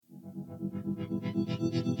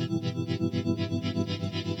Ego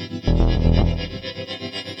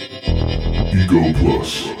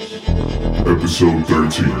Plus, Episode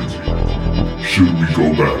 13. Should we go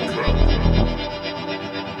back?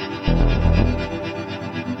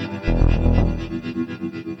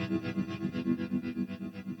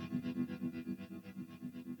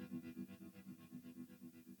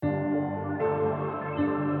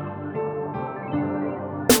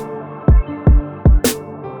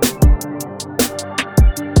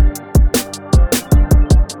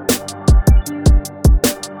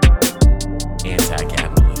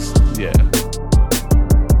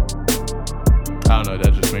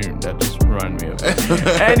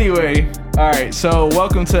 Anyway, all right, so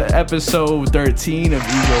welcome to episode 13 of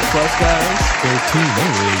Ego Plus, guys. 13, that's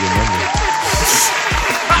a really good number.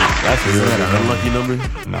 That's really that an unlucky number?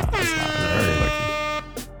 Nah, it's not. It's very lucky.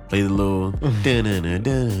 Play the little.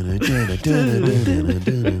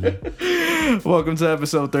 Welcome to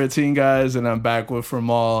episode 13, guys, and I'm back with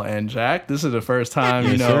Ramal and Jack. This is the first time,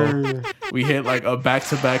 we hit like a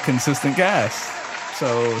back-to-back consistent cast.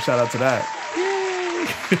 So shout out to that.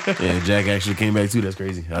 Yeah, Jack actually came back too. That's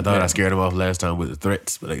crazy. I thought I scared him off last time with the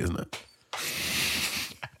threats, but I guess not.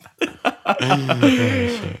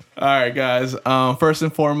 All right, guys. First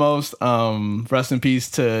and foremost, rest in peace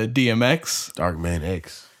to DMX. Dark Man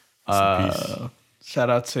X. Shout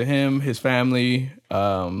out to him, his family.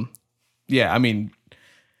 Yeah, I mean,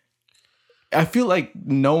 I feel like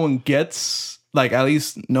no one gets, like, at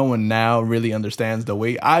least no one now really understands the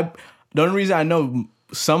weight. The only reason I know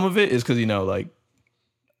some of it is because, like,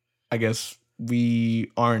 I guess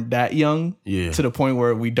we aren't that young to the point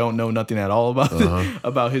where we don't know nothing at all about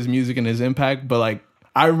about his music and his impact. But like,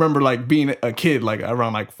 I remember like being a kid, like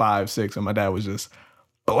around like 5, 6, and my dad was just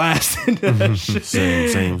blasting that shit.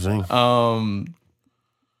 Same.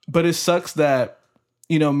 But it sucks that,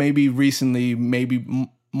 maybe recently,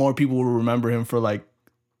 more people will remember him for like,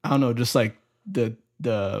 I don't know, just like the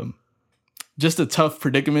tough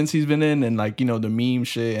predicaments he's been in, and like, the meme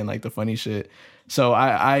shit and like the funny shit. So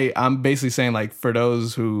I'm basically saying, like, for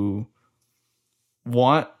those who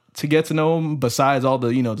want to get to know him, besides all the,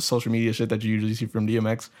 the social media shit that you usually see from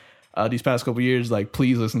DMX these past couple years, like,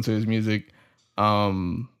 please listen to his music.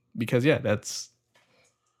 Because that's...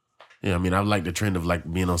 Yeah, I mean, I like the trend of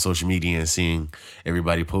like being on social media and seeing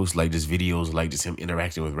everybody post like just videos, like just him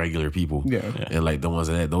interacting with regular people. Yeah. And like the ones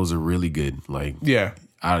those are really good. Like, yeah.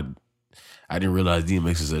 I didn't realize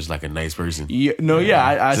DMX is such like a nice person. Yeah,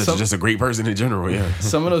 just a great person in general. Yeah,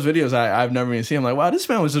 some of those videos I've never even seen. I'm like, wow, this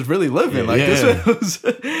man was just really living. Like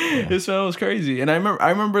this man was crazy. And I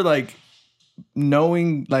remember like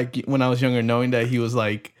knowing, like when I was younger, knowing that he was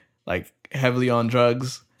like heavily on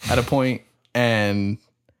drugs at a point, and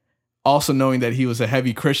also knowing that he was a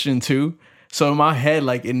heavy Christian too. So in my head,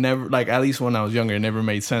 like it never, like at least when I was younger, it never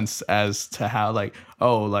made sense as to how like,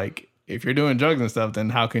 oh, like, if you're doing drugs and stuff, then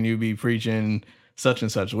how can you be preaching such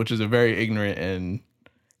and such, which is a very ignorant and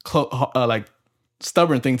like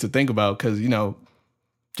stubborn thing to think about. Because,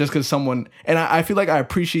 just because someone, and I feel like I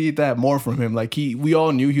appreciate that more from him. Like we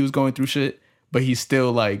all knew he was going through shit, but he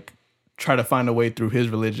still like try to find a way through his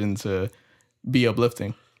religion to be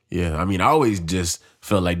uplifting. Yeah. I mean, I always just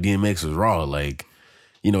felt like DMX was raw. Like,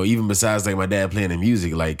 even besides like my dad playing the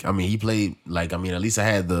music, like, I mean, he played like, I mean, at least I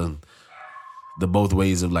had the both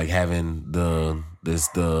ways of like having the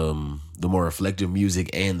more reflective music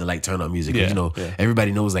and the like turn up music.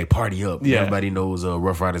 Everybody knows like Party Up. Yeah. Everybody knows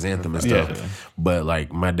Rough Riders Anthem and stuff. Yeah. But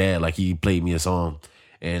like my dad, like he played me a song,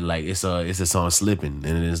 and like it's a song Slipping,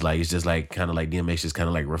 and it's just like kind of like DMX just kind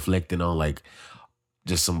of like reflecting on like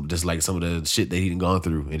like some of the shit that he done gone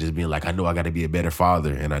through, and just being like, I know I got to be a better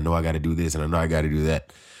father, and I know I got to do this, and I know I got to do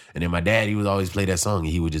that. And then my dad, he would always play that song, and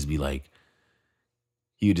he would just be like,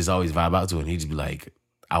 he would just always vibe out to it. And he'd just be like,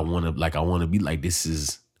 I want to be like, this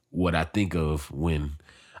is what I think of when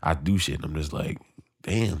I do shit. And I'm just like,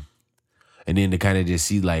 damn. And then to kind of just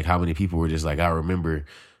see like how many people were just like, I remember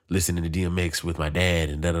listening to DMX with my dad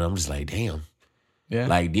and that. I'm just like, damn. Yeah.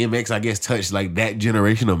 Like DMX, I guess, touched like that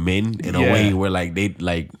generation of men in a way where like we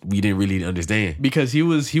didn't really understand. Because he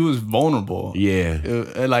was vulnerable. Yeah.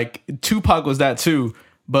 Like Tupac was that too.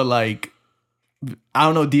 But like, I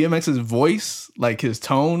don't know, DMX's voice, like his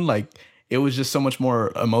tone, like it was just so much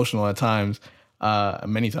more emotional at times,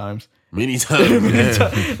 many times.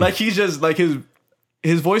 Yeah. Like he's just like his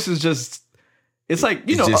voice is just, it's like,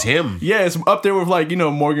 it's just him. Yeah, it's up there with like,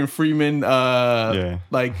 Morgan Freeman,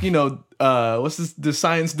 like, what's the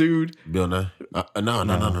science dude? Bill Nye. No.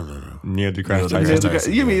 Neil deGrasse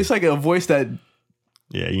Tyson. You mean it's like a voice that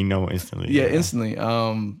Yeah, you know instantly. Yeah, instantly.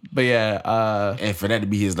 But yeah, And for that to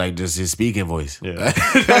be his like just his speaking voice. Yeah.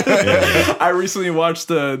 I recently watched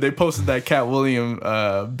they posted that Cat William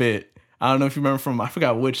bit. I don't know if you remember from I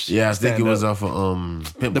forgot which. Yeah, I think it was stand-up. off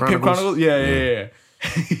of Pimp The Chronicles. Pimp Chronicles. Yeah.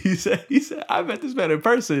 He said, I met this man in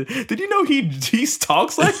person. Did you know he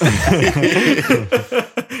talks like that?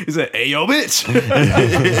 He said, "Hey, yo, bitch."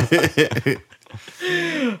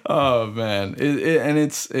 Oh man,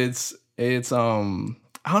 it's I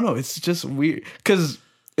don't know. It's just weird because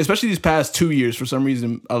especially these past 2 years, for some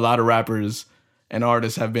reason, a lot of rappers and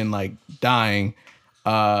artists have been like dying.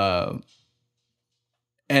 And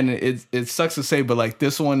it sucks to say, but like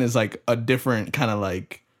this one is like a different kind of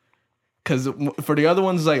like, because for the other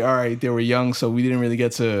ones, like, all right, they were young, so we didn't really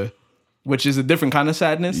get to, which is a different kind of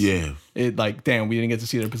sadness. Yeah. It like, damn, we didn't get to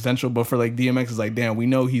see their potential. But for like DMX, it's like, damn, we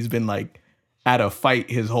know he's been like at a fight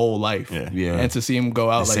his whole life. Yeah. And to see him go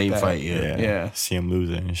out The like same that. fight, yeah. Yeah. See him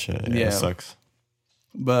losing and shit. Yeah, Yeah. it sucks.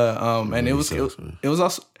 But and it was sucks, man. it was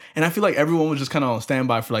also, and I feel like everyone was just kind of on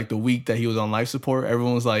standby for like the week that he was on life support.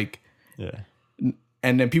 Everyone was like, Yeah.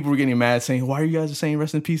 and then people were getting mad saying, "Why are you guys saying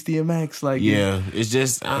rest in peace, DMX?" Like, Yeah, it's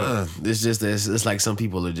just it's like some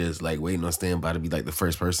people are just like waiting on standby to be like the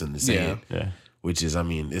first person to say Yeah. it. Yeah. Which is, I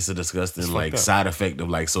mean, it's a disgusting like up. side effect of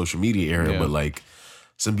like social media era. Yeah. But like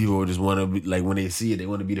some people would just want to be like when they see it, they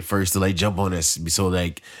want to be the first to like jump on this, so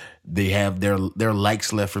like they have their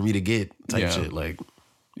likes left for me to get type Yeah. shit. Like,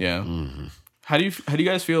 yeah. How do you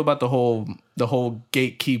guys feel about the whole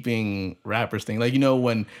gatekeeping rappers thing? Like, you know,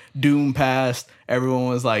 when Doom passed, everyone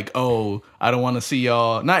was like, "Oh, I don't want to see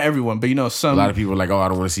y'all." Not everyone, but you know, some a lot of people are like, "Oh, I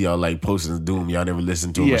don't want to see y'all like posting Doom. Y'all never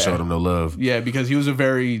listened to him Yeah. or showed him no love." Yeah, because he was a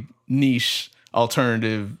very niche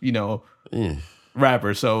alternative, you know,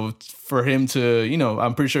 rapper. So for him to, you know,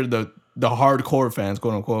 I'm pretty sure the hardcore fans,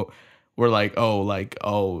 quote unquote, were like,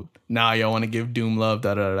 oh, now y'all want to give Doom love,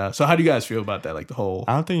 da da da. So how do you guys feel about that? Like the whole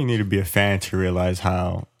I don't think you need to be a fan to realize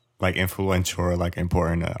how like influential or like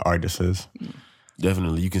important an artist is.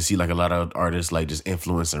 Definitely, you can see like a lot of artists like just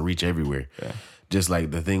influence and reach everywhere. Yeah. Just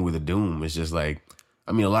like the thing with the Doom, it's just like,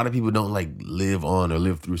 I mean, a lot of people don't like live on or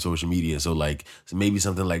live through social media, so like maybe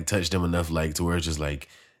something like touched them enough, like to where it's just like,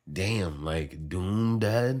 damn, like Doom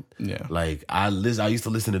died. Yeah. Like I used to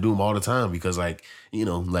listen to Doom all the time because like, you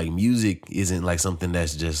know, like music isn't like something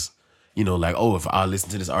that's just, you know, like, oh, if I listen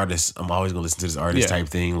to this artist, I'm always gonna listen to this artist Yeah. type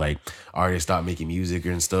thing. Like artists stop making music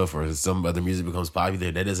and stuff, or some other music becomes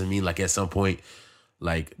popular. That doesn't mean like at some point,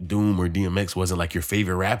 like Doom or DMX wasn't like your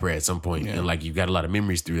favorite rapper at some point, and like you got a lot of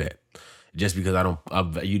memories through that. Just because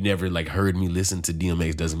you never like heard me listen to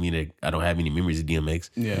DMX doesn't mean that I don't have any memories of DMX.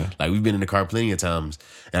 Yeah. Like we've been in the car plenty of times,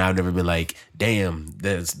 and I've never been like, damn,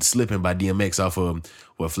 that's Slipping by DMX off of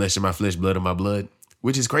what Flesh of My Flesh, Blood of My Blood.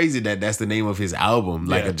 Which is crazy that that's the name of his album,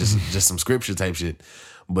 like Yeah. just some scripture type shit.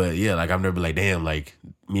 But yeah, like I've never been like, damn, like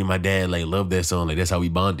me and my dad like love that song, like that's how we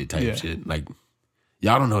bonded type Yeah. shit. Like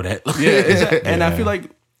y'all don't know that. Yeah, and I feel like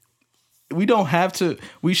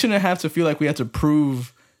we shouldn't have to feel like we have to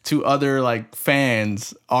prove to other like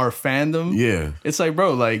fans our fandom. Yeah. It's like,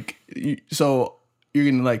 bro, like, so you're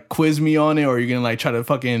gonna like quiz me on it, or you're gonna like try to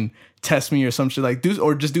fucking test me or some shit, like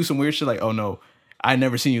just do some weird shit, like, oh no, I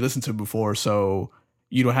never seen you listen to it before, so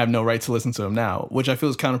you don't have no right to listen to them now, which I feel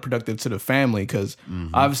is counterproductive to the family, because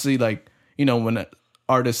obviously, like, you know, when an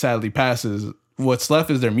artist sadly passes, what's left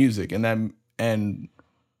is their music, and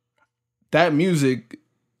that music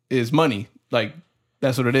is money, like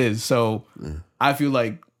that's what it is. So I feel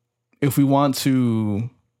like if we want to,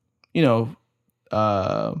 you know,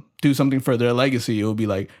 do something for their legacy, it would be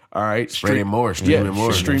like, all right, Spread it more, stream it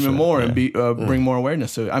more. stream it more, and bring more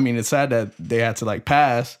awareness to it. I mean, it's sad that they had to like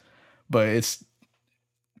pass, but it's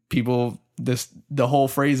people. The whole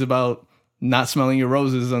phrase about not smelling your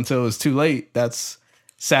roses until it's too late. That's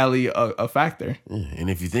sadly a factor. And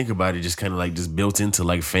if you think about it, just kind of like just built into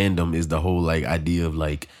like fandom is the whole like idea of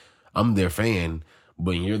like, I'm their fan,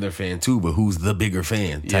 but you're their fan too, but who's the bigger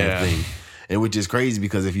fan type Yeah. thing. And which is crazy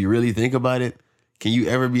because if you really think about it, can you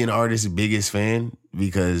ever be an artist's biggest fan?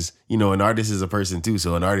 Because, you know, an artist is a person too.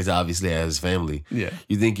 So an artist obviously has family. Yeah.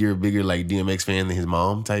 You think you're a bigger like DMX fan than his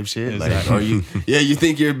mom type shit? Like, Exactly. or you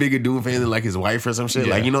think you're a bigger Doom fan than like his wife or some shit?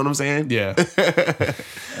 Yeah. Like, you know what I'm saying? Yeah,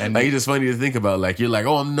 and Like, it's just funny to think about. Like, you're like,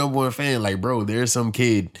 oh, I'm the number one fan. Like, bro, there's some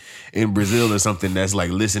kid in Brazil or something that's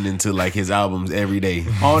like listening to like his albums every day.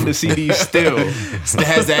 on the CD still. That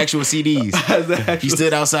has the actual CDs. Has the actual- He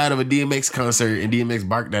stood outside of a DMX concert and DMX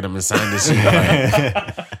barked at him and signed this shit.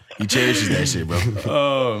 Like, he cherishes that shit, bro.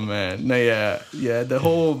 Oh man, no, yeah. The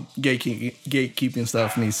whole gatekeeping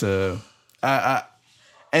stuff needs to.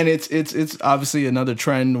 And it's obviously another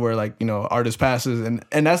trend where, like, you know, artist passes,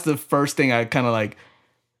 and that's the first thing I kind of like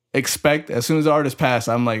expect as soon as the artist passed,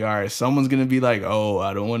 I'm like, all right, someone's gonna be like, oh,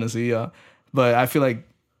 I don't want to see y'all. But I feel like,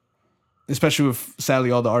 especially with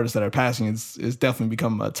sadly all the artists that are passing, it's definitely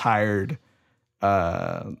become a tired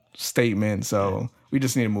statement. So we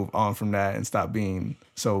just need to move on from that and stop being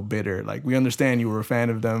so bitter. Like, we understand you were a fan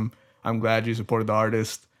of them. I'm glad you supported the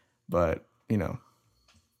artist, but you know.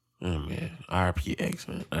 Oh man, RIP X,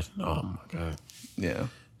 man. Oh my god, Yeah,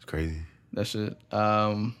 it's crazy. that shit.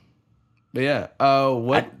 But yeah,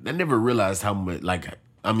 what? I never realized how much. Like,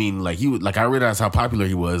 I mean, like he was. Like, I realized how popular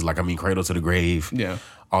he was. Like, I mean, Cradle to the Grave. Yeah.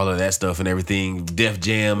 All of that stuff and everything. Def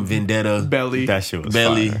Jam, Vendetta, Belly. That shit was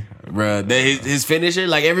Belly, fire. bruh. His finisher,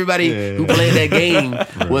 like everybody who played that game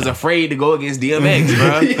was afraid to go against DMX,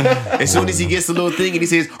 bruh. As soon as he gets the little thing and he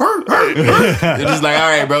says, hurt, they're just like, all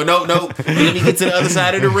right, bro, no. Let me get to the other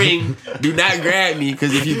side of the ring. Do not grab me,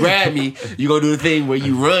 because if you grab me, you're going to do the thing where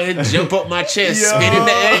you run, jump up my chest, spin in the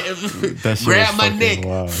air, That shit grab was my fucking neck,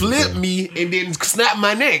 wild, flip bro. me, and then snap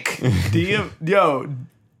my neck.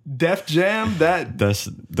 Def Jam, That's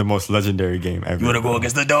the most legendary game ever. You want to go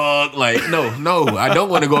against the dog? Like, no, I don't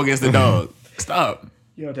want to go against the dog. Stop.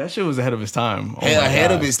 yo, that shit was ahead of his time. Oh Hell, my ahead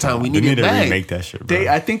God. of his time. We They need need it to back. remake that shit, bro.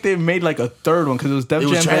 I think they made like a third one because it was Def It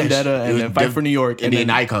was Jam trash. Vendetta It and was then Fight for New York and then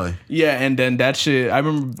Icon. Yeah, and then that shit. I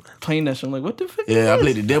remember playing that shit. I'm like, what the fuck? is Yeah, I this?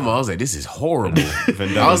 played the demo. I was like, this is horrible.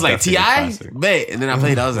 Vendetta I was is like, definitely a T.I.? classic. Bet. And then I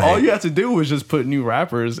played, I was like, All you have to do was just put new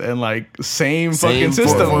rappers and like same fucking same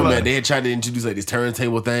system. format. Like, They had tried to introduce like this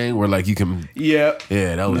turntable thing where like you can, yeah.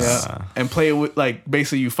 yeah, that was, Yeah, and play it with like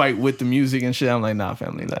basically you fight with the music and shit. I'm like, nah,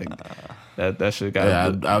 family, like that shit got.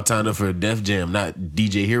 yeah, I signed up for Def Jam, not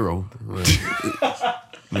DJ Hero.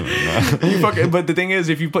 But the thing is,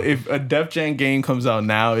 if a Def Jam game comes out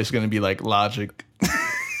now, it's gonna be like Logic.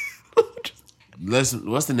 What's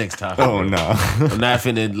the next topic? Oh no. I'm not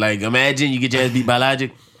finna, like, imagine you get your ass beat by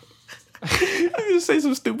Logic. You just say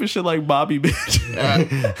some stupid shit like Bobby, bitch.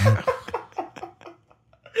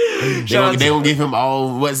 They won't give him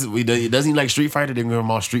all, doesn't he like Street Fighter? They give him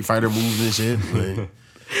all Street Fighter moves and shit. Like,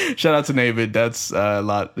 Shout out to David. That's a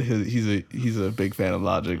lot. He's a big fan of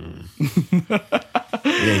Logic.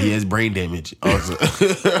 yeah, he has brain damage. Also.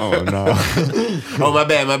 Oh no. Oh, my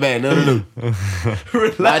bad. No.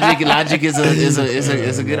 Logic is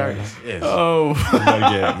a good artist. Yes. Oh, We're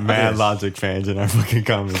gonna get mad Logic fans in our fucking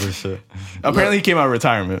comments and shit. apparently he came out of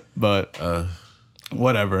retirement, but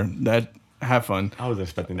whatever. That have fun. I was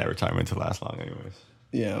expecting that retirement to last long anyways.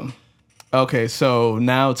 Yeah. Okay, so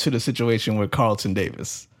now to the situation with Carlton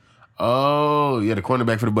Davis. Oh, yeah, the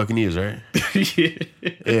cornerback for the Buccaneers, right?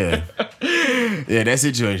 Yeah. Yeah, that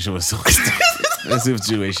situation was so that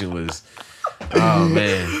situation was, oh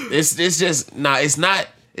man. It's just it's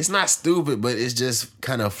not stupid, but it's just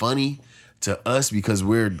kind of funny to us because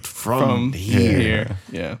we're from here.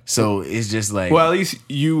 Yeah. So it's just like, Well, at least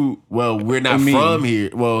you. we're not I mean, from here.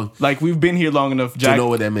 Well, Like, we've been here long enough. Jack, know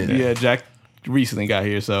what that meant. Yeah, Jack recently got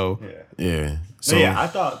here, so yeah. So yeah, I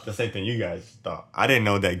thought the same thing you guys thought. I didn't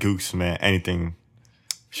know that Gooks meant anything.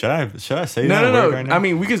 Should I say that no. word right now? I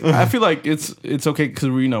mean, we could. I feel like it's okay because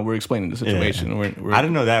we're explaining the situation. Yeah. We're, I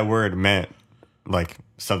didn't know that word meant like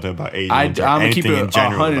something about Asian. I'm gonna keep anything it in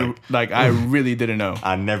general. 100. Like, I really didn't know.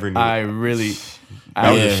 I never knew. I really.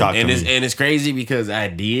 That was Yeah, a shock and to it's me. and it's crazy because I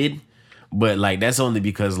did, but like that's only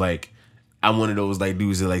because like I'm one of those like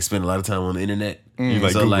dudes that like spend a lot of time on the internet. You,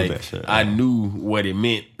 like, So Googled like that shit, I yeah. knew what it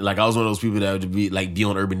meant. Like I was one of those people that would be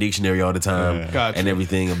on Urban Dictionary all the time Yeah. Gotcha. and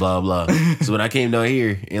everything and blah blah. So when I came down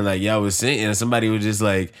here and like y'all was saying and somebody was just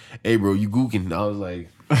like, "Hey bro, you gooking?" I was like,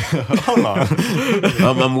 Hold on.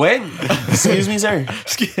 I'm what? Excuse me, sir.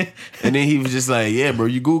 And then he was just like, "Yeah, bro,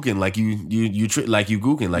 you gooking like you like you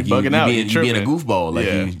gooking like you Bugging out, you being a tripping. goofball like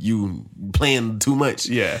Yeah. you playing too much."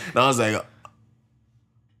 Yeah. And I was like,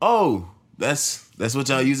 "Oh, that's what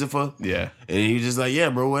y'all use it for?" Yeah. And he was just like, "Yeah,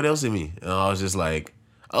 bro, what else in me?" And I was just like,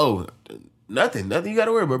 "Oh, nothing you got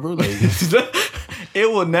to worry about, bro." Like, It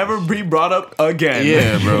will never be brought up again.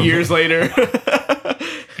 Yeah, bro. Years later.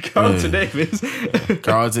 Carlton Davis.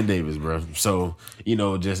 Carlton Davis, bro. So,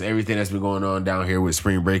 just everything that's been going on down here with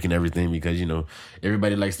spring break and everything, because,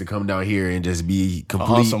 everybody likes to come down here and just be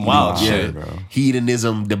complete. On some wild shit, bro.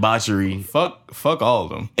 Hedonism, debauchery, Fuck all of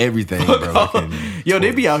them. everything, bro. Yo,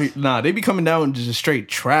 they be out here. Nah, they be coming down and just straight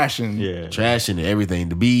trashing. Yeah. Trashing everything.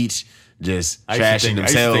 The beach, just I used to trashing think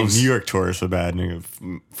themselves. New York tourists are bad, nigga.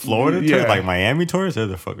 Florida Yeah. tourists, like Miami tourists, they're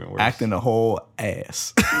the fucking worst. Acting a whole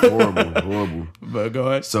ass. horrible. But go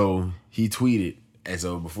ahead. So he tweeted, and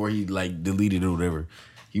so before he like deleted it or whatever,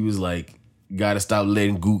 he was like, "Gotta stop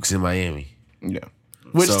letting gooks in Miami." Yeah.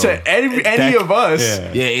 Which So- to any of us.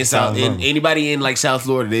 Yeah. Yeah, in South, Sounds wrong. anybody in like South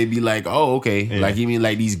Florida, they'd be like, "Oh, okay." Like you mean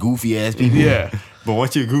like these goofy ass people? Yeah. But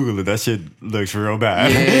once you Google it, that shit looks real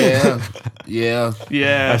bad. Yeah.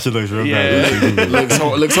 Yeah. That shit looks real Yeah. bad.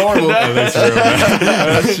 looks horrible.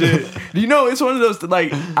 That shit. You know, it's one of those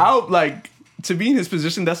like I'll like to be in his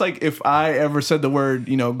position. That's like if I ever said the word,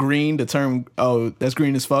 green, the term, oh, that's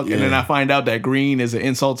green as fuck, and then I find out that green is an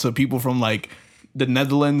insult to people from like the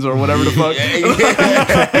Netherlands or whatever the fuck.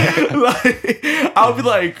 Like, I'll be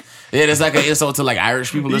like, Yeah, that's like an insult to like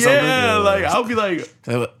Irish people or something. yeah, like I'll be like,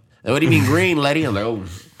 What do you mean green, lady? I'm like, oh.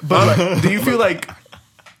 but like, do you feel like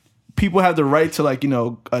people have the right to like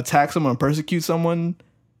attack someone, persecute someone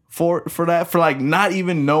for that, for like not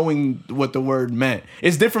even knowing what the word meant?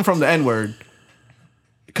 It's different from the N word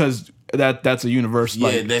because that's a universal.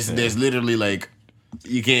 Yeah, there's literally like,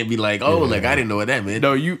 you can't be like, oh, like I didn't know what that meant.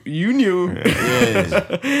 No, you knew,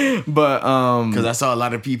 Yeah. but Because I saw a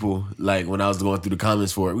lot of people like when I was going through the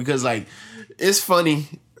comments for it, because like it's funny.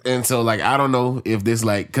 And so like I don't know if this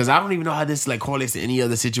like, because I don't even know how this like correlates to any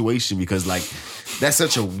other situation, because like that's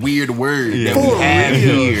such a weird word that we have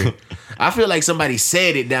here. I feel like somebody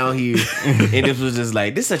said it down here and this was just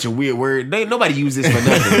like, this is such a weird word. Nobody use this for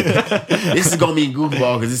nothing. This is gonna mean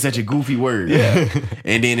goofball because it's such a goofy word. Yeah.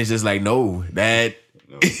 And then it's just like, no, that's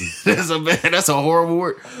a horrible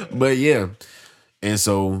word. But yeah. And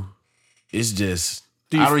so it's just,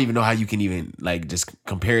 I don't even know how you can even like just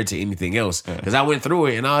compare it to anything else, because I went through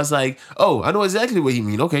it and I was like, oh, I know exactly what he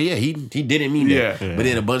mean. Okay, yeah, he didn't mean that. Yeah. But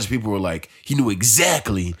then a bunch of people were like, he knew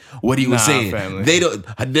exactly what he was saying. Family. They don't,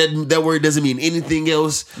 that word doesn't mean anything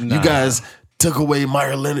else. You guys took away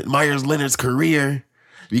Myers Leonard's career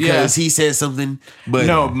because he said something. But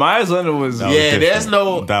no, Myers Leonard was. there's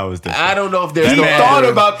no. That was different. I don't know if there's He no. thought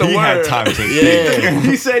about the He word. had time to Yeah.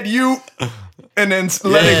 He said you, and then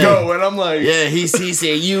let it go, and I'm like, Yeah, he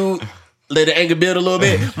said you let the anger build a little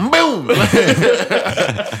bit. Boom.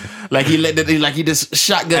 Like he just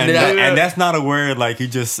shotgunned it out. And that's not a word like you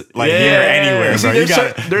just like Yeah. hear anywhere, See, bro. You there's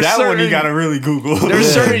got there's that one. You certain- got to really Google.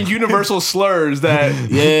 there's certain universal slurs that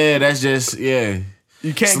Yeah, that's just you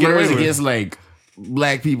can't get slurs away with. against like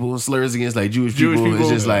black people, slurs against like Jewish people. people. It's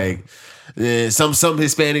just like some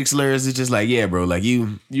Hispanic slurs. It's just like, yeah, bro, like You're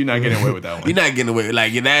not getting away with that one. you're not getting away.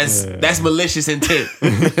 Like that's malicious intent.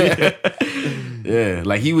 Yeah,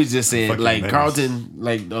 like he was just saying, Fucking like menace. Carlton,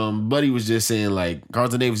 like Buddy was just saying, like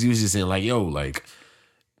Carlton Davis, he was just saying, like, yo, like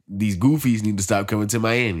these goofies need to stop coming to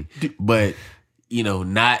Miami, but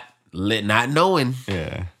not knowing,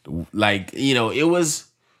 Yeah. like it was.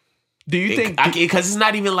 Do you think? Because it's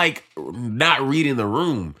not even like not reading the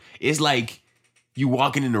room. It's like you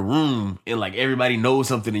walking in the room and like everybody knows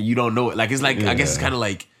something and you don't know it. Like it's like I guess it's kind of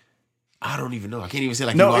like, I don't even know. I can't even say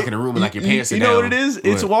like you walk in the room and like your pants are You down. know what it is?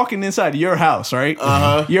 It's walking inside your house, right?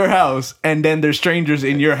 Uh-huh. Your house, and then there's strangers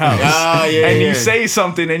in your house. Ah, yeah, and yeah. you say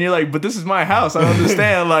something, and you're like, "But this is my house. I don't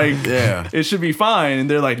understand. Like, Yeah. it should be fine." And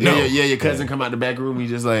they're like, "No, Yeah, your cousin come out the back room. He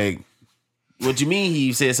just like, what you mean?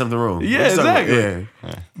 He said something wrong. Yeah, What's up? exactly.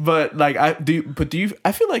 Yeah. But like, I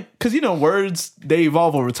feel like because words they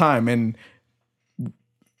evolve over time, and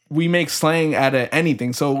we make slang out of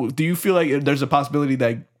anything. So do you feel like there's a possibility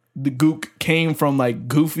that the gook came from like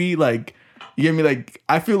goofy? Like, you get me? Like,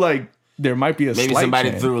 I feel like there might be a Maybe slight somebody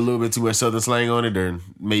chance. threw a little bit too much southern slang on it, or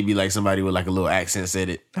maybe like somebody with like a little accent said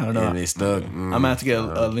it. I don't know. And it stuck. I'm gonna have to get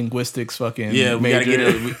a linguistics fucking Yeah, we major.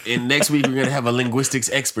 gotta get and next week we're gonna have a linguistics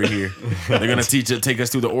expert here. They're gonna take us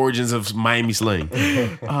through the origins of Miami slang.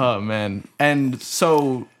 Oh man! And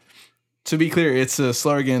so, to be clear, it's a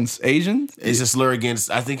slur against Asians. It's a slur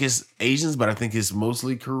against, I think it's Asians, but I think it's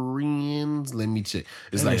mostly Koreans. Let me check.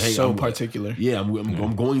 It's like, It's hey, so particular. Yeah, I'm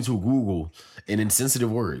going to Google an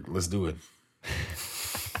insensitive word. Let's do it.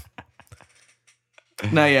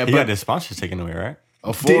 Nah, yeah, He got but his sponsors taken away, right?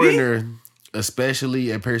 A foreigner, especially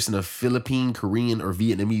a person of Philippine, Korean, or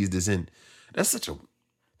Vietnamese descent. That's such a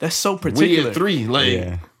that's so particular. weird three. Like,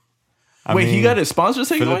 Yeah. I Wait, he mean, got his sponsors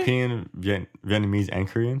taken away? Philippine, Vietnamese, and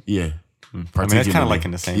Korean. yeah. I mean, that's kind of like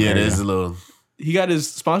in the same Yeah, area. there's a little. He got his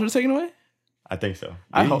sponsors taken away? I think so.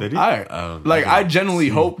 I hope. Did he? I genuinely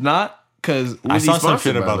hope not, because I saw some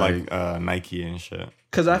sponsored shit by, about like- like Nike and shit.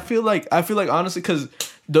 I feel like honestly, because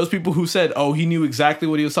those people who said, "Oh, he knew exactly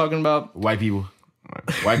what he was talking about." White people.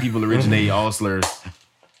 White people originate all slurs.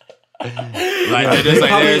 Like, They there's like,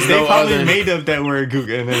 there's no probably other. made up that word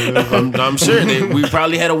Google. And then it was like, I'm sure we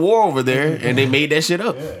probably had a war over there, and they made that shit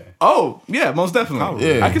up. Oh, yeah, most definitely.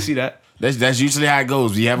 Yeah. I can see that. That's usually how it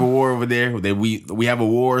goes. We have a war over there. Then we have a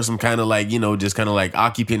war, some kind of like just kind of like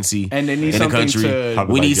occupancy, And they need in the something country. to-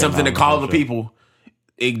 We Like need something to Vietnam call and the shit. people.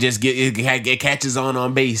 It just it catches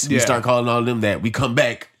on base. We Yeah. start calling all them that. We come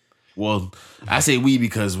back. Well, I say we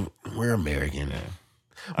because we're American.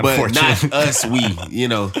 but not us. We,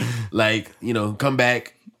 like, come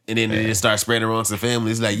back and then they just start spreading amongst the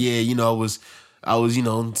family. It's like, yeah, I was,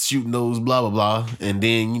 shooting those blah, blah, blah. And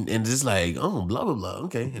then, and just like, oh, blah, blah, blah.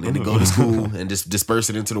 Okay. And then they go to school and just disperse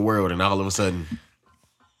it into the world. And all of a sudden.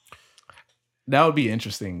 That would be an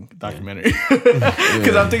interesting documentary.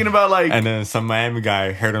 Because I'm thinking about like. And then some Miami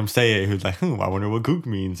guy heard him say it. He was like, I wonder what gook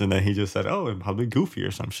means. And then he just said, oh, it's probably goofy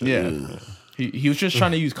or some shit. Yeah. He was just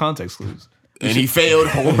trying to use context clues. And he failed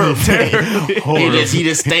horribly. He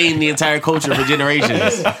just stained the entire culture for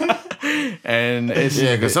generations. And it's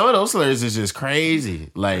because some of those slurs is just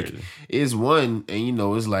crazy. Like it's one, and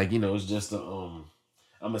it's like it's just I'm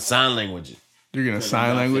a sign language. You're gonna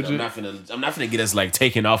sign language it. I'm not gonna get us like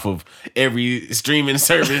taken off of every streaming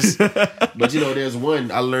service. But there's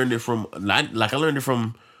one I learned it from. I learned it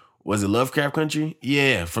from. Was it Lovecraft Country?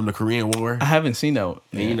 Yeah, from the Korean War. I haven't seen that one.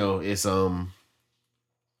 And it's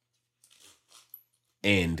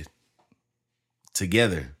and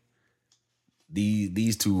together.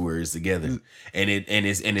 These two words together, and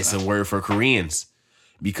it's a word for Koreans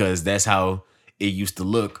because that's how it used to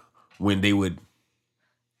look when they would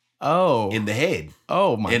in the head.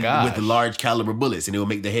 Oh my gosh. With the large caliber bullets, and it would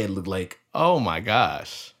make the head look like. Oh my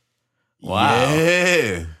gosh! Wow.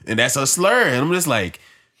 Yeah, and that's a slur, and I'm just like,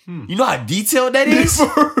 you know how detailed that is.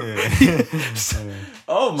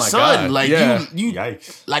 Oh my god! God! Like you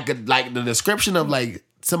Yikes! Like the description of like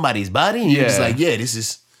somebody's body, and you're just like, this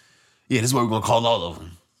is what we're gonna call all of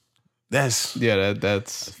them. That's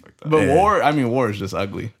but war is just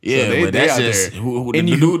ugly. Yeah, so but that's just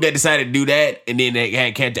the dude that decided to do that, and then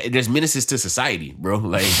they can't. There's menaces to society, bro.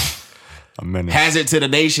 Like a menace. Hazard to the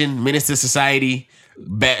nation, menace to society,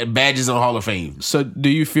 badges on Hall of Fame. So, do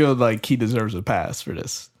you feel like he deserves a pass for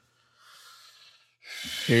this?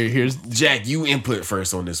 Here's Jack. You input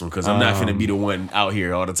first on this one because I'm not finna be the one out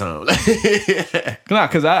here all the time. Nah,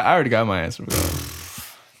 because I already got my answer.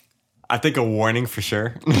 I think a warning for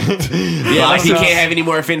sure. Yeah, like he can't have any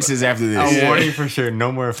more offenses after this. A warning for sure.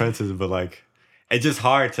 No more offenses, but like it's just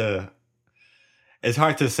hard to. It's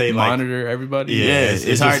hard to say monitor everybody. Yeah,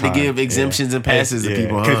 it's hard to give exemptions and passes to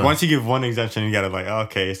people. Because once you give one exemption, you gotta like,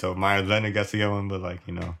 okay, so Myers Leonard gets to get one, but like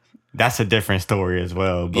that's a different story as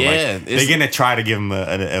well. But they're gonna try to give him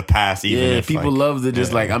a pass. Even if people love to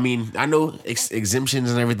just I mean, I know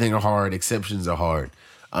exemptions and everything are hard. Exceptions are hard.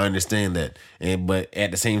 I understand that, but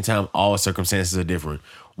at the same time, all circumstances are different.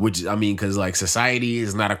 Which I mean, because like society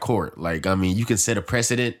is not a court. Like I mean, you can set a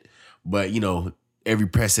precedent, but every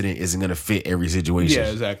precedent isn't gonna fit every situation.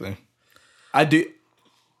 Yeah, exactly. I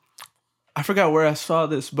forgot where I saw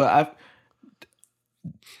this, but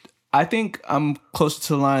I think I'm close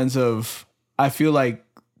to the lines of I feel like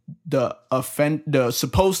the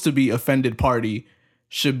supposed to be offended party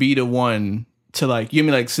should be the one to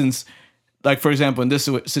since. Like, for example, in this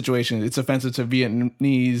situation, it's offensive to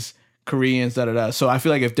Vietnamese, Koreans, da-da-da. So I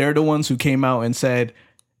feel like if they're the ones who came out and said,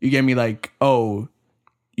 you get me like, oh,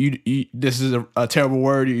 you this is a terrible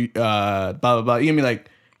word, blah, blah, blah. You get me like,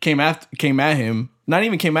 came at him, not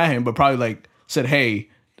even came at him, but probably like said, hey,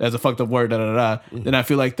 that's a fucked up word, da-da-da. Then I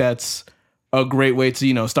feel like that's a great way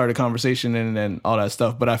to, start a conversation and all that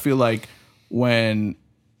stuff. But I feel like when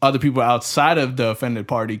other people outside of the offended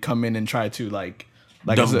party come in and try to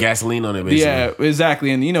dump gasoline on it, basically. Yeah, exactly.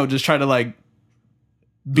 And, just try to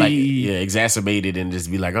be exacerbated and just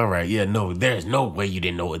be like, all right, no, there's no way you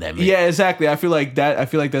didn't know what that meant. Yeah, exactly. I feel like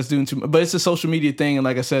that's doing too much. But it's a social media thing. And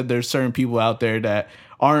like I said, there's certain people out there that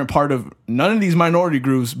aren't part of none of these minority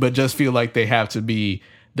groups, but just feel like they have to be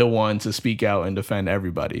the one to speak out and defend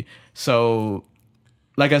everybody. So,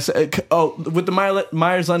 like I said, with the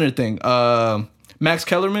Myers Leonard thing, Max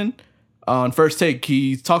Kellerman on First Take,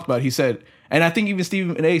 he talked about it. He said, and I think even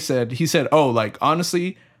Stephen A. said,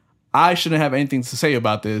 honestly, I shouldn't have anything to say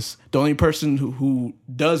about this. The only person who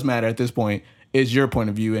does matter at this point is your point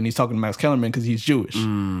of view. And he's talking to Max Kellerman because he's Jewish.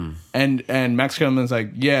 And Max Kellerman's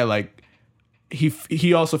like,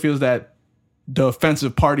 he also feels that the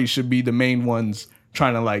offensive party should be the main ones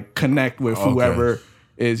trying to connect with whoever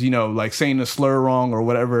is, saying the slur wrong or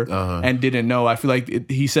whatever and didn't know. I feel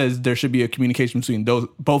like he says there should be a communication between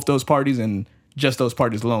both those parties and just those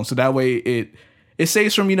parties alone. So that way it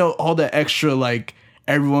saves from, all the extra,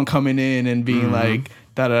 everyone coming in and being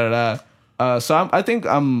da-da-da-da. So I think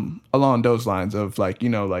I'm along those lines of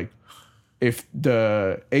if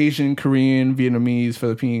the Asian, Korean, Vietnamese,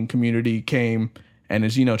 Philippine community came and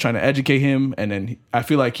is, trying to educate him, and then I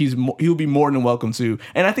feel like he'll be more than welcome to.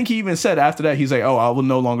 And I think he even said after that, he's like, oh, I will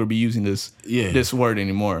no longer be using this word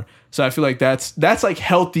anymore. So I feel like that's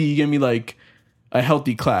healthy. You give me a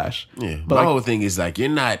healthy clash. Yeah. But my whole thing is you're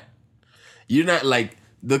not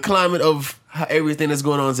the climate of everything that's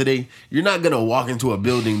going on today, you're not gonna walk into a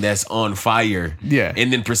building that's on fire,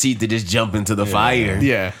 and then proceed to just jump into the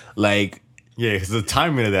fire, like. Yeah, because the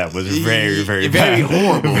timing of that was very, very, very bad.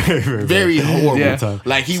 horrible, very horrible. Yeah.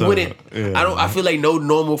 Like he wouldn't. I feel like no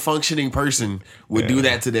normal functioning person would do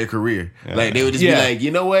that to their career. Like they would just be like,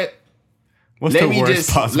 you know what? What's the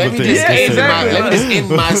worst possible thing? Let me just end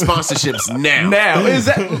my sponsorships now.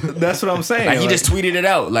 That's what I'm saying. Like he just tweeted it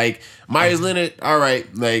out. Like Myers Leonard, all right.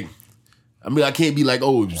 Like I mean, I can't be like,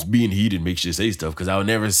 oh, it's being heated makes you say stuff because I would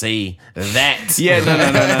never say that.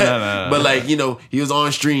 No. But like, you know, he was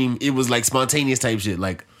on stream. It was like spontaneous type shit.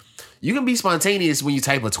 Like you can be spontaneous when you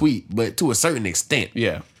type a tweet, but to a certain extent.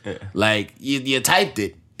 Yeah. Like you typed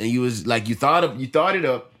it and you was like you thought it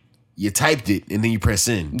up, you typed it, and then you press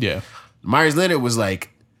send. Yeah. Myers Leonard was like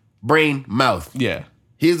brain, mouth. Yeah.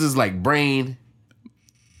 His is like brain,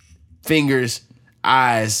 fingers,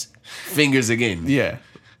 eyes, fingers again. Yeah.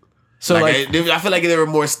 So like I feel like there were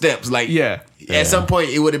more steps. Like at some point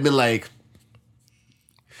it would have been like,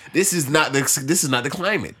 this is not the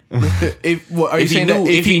climate.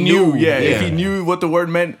 If he knew what the word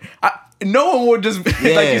meant, no one would just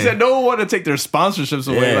like you said. No one want to take their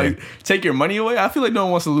sponsorships away, like take your money away. I feel like no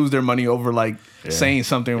one wants to lose their money over like saying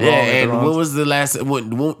something wrong. And when was the last?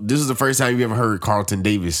 This is the first time you ever heard Carlton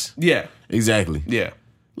Davis. Yeah, exactly. Yeah,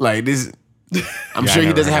 like this. I'm sure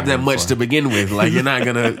he doesn't have that much to begin with. Like you're not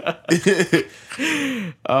gonna.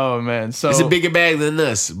 Oh man, so it's a bigger bag than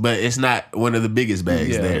us, but it's not one of the biggest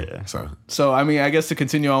bags there. So I mean, I guess to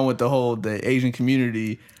continue on with the Asian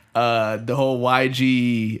community, the whole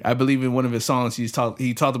YG. I believe in one of his songs, he talked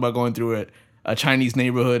about going through a Chinese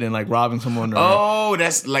neighborhood and like robbing someone.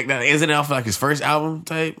 That's like that. Isn't it off like his first album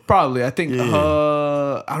type? Probably. I think.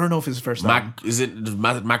 I don't know if it's his first album.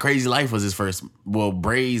 My Crazy Life was his first. Well,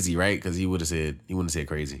 Brazy, right? Because he wouldn't have said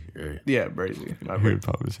Crazy. Right? Yeah, Brazy. He would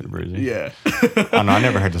probably said Brazy. Yeah. I don't know. I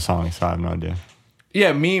never heard the song, so I have no idea.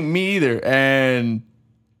 Yeah, me either. And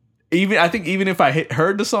I think even if I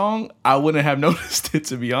heard the song, I wouldn't have noticed it,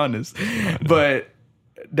 to be honest. But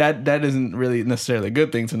that isn't really necessarily a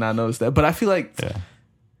good thing to not notice that. But I feel like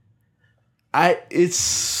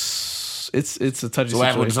it's a touchy situation. What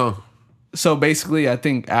happened with the song? So basically, I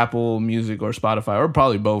think Apple Music or Spotify, or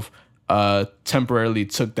probably both, temporarily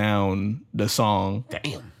took down the song.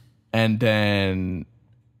 Damn. And then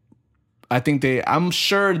I think I'm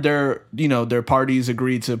sure their parties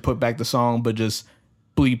agreed to put back the song, but just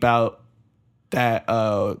bleep out that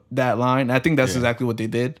line. I think that's exactly what they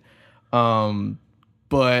did.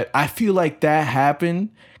 But I feel like that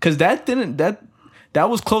happened because that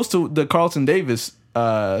was close to the Carlton Davis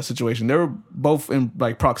situation. They were both in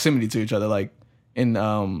like proximity to each other, like in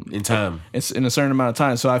time, it's in a certain amount of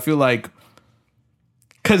time. So I feel like,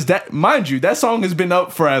 because that, mind you, that song has been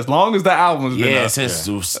up for as long as the album's been up. Since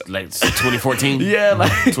like 2014.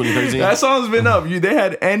 Like 2013. That song's been up. They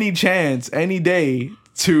had any chance, any day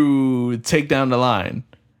to take down the line,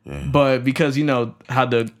 but because how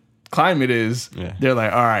the climate is, they're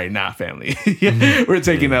like, all right, nah, family, we're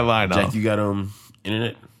taking that line off. Jack, you got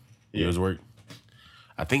internet? Yours work?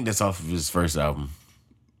 I think that's off of his first album.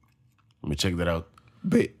 Let me check that out.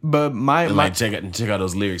 But my check out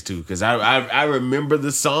those lyrics too, because I remember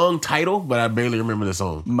the song title, but I barely remember the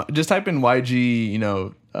song. Just type in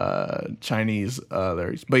YG, Chinese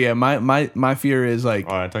lyrics. But yeah, my fear is like.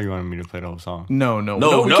 Oh, I thought you wanted me to play the whole song. No,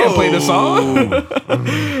 we can't play the song.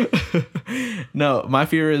 No, my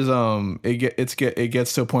fear is it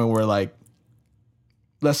gets to a point where like,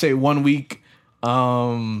 let's say 1 week,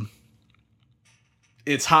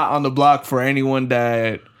 it's hot on the block for anyone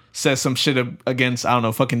that says some shit against, I don't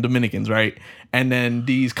know, fucking Dominicans, right? And then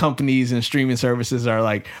these companies and streaming services are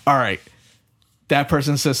like, all right, that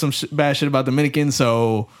person says some bad shit about Dominicans,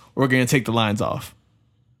 so we're going to take the lines off.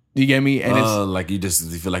 You get me? And it's like you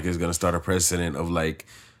feel like it's going to start a precedent of like,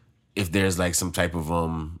 if there's like some type of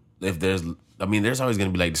there's always going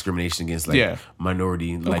to be like discrimination against like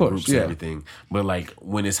minority like groups and everything. But like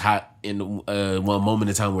when it's hot in one moment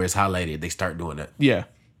in time where it's highlighted, they start doing that. Yeah.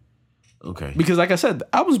 Okay. Because like I said, the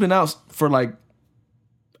album's been out for like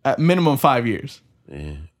at minimum 5 years.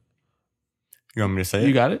 Yeah. You want me to say it?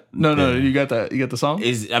 You got it? No, you got that. You got the song?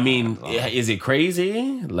 Is it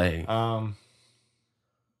crazy? Like you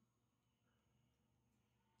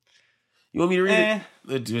want me to read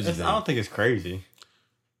it? I don't think it's crazy.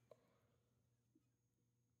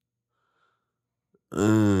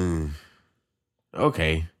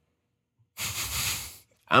 Okay.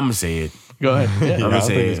 I'm gonna say it. Go ahead. Yeah. I'm gonna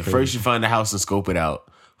say it. First, you find a house and scope it out.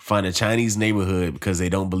 Find a Chinese neighborhood because they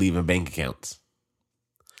don't believe in bank accounts.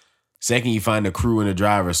 Second, you find a crew and a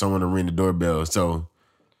driver, someone to ring the doorbell. So,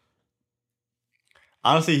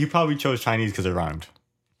 Honestly, he probably chose Chinese because it rhymed.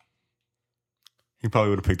 He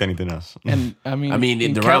probably would have picked anything else. And I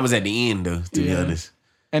mean, the rhyme was at the end, though. To be honest.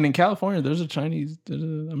 And in California, there's a Chinese.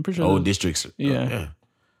 I'm pretty sure. Old districts. Yeah.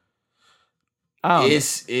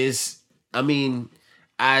 It's. I mean,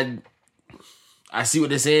 I see what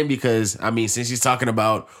they're saying because I mean, since he's talking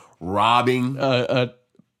about robbing, and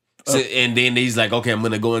then he's like, okay, I'm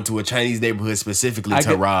gonna go into a Chinese neighborhood specifically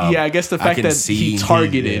to rob. Yeah, I guess the fact that he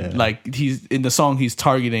targeted, like he's in the song, he's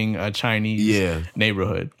targeting a Chinese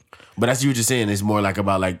neighborhood. But I see what you're saying. It's more like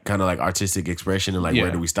about like kind of like artistic expression and like where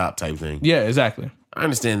do we stop type thing. Yeah, exactly. I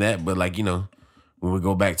understand that, but like, you know, when we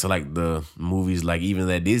go back to like the movies like even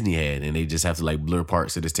that Disney had and they just have to like blur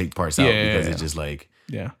parts or just take parts out because it's just like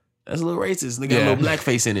that's a little racist. They got a little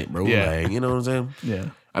blackface in it, bro. Like, you know what I'm saying? Yeah.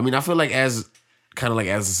 I mean, I feel like as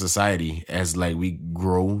a society, as like we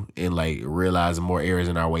grow and like realize more errors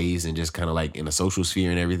in our ways and just kind of like in the social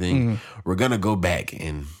sphere and everything, we're gonna go back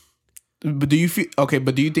and. But do you feel okay?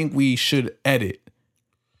 But do you think we should edit?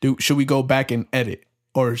 Should we go back and edit,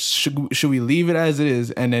 or should we leave it as it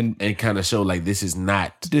is and then kind of show like this is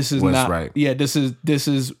not what's right? Yeah, this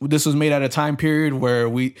was made at a time period where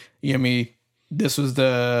this was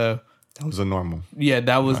the normal. Yeah,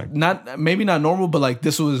 that was not maybe not normal, but like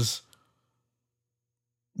this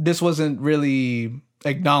wasn't really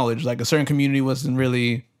acknowledged. Like a certain community wasn't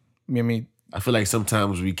really. I feel like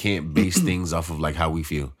sometimes we can't base things off of like how we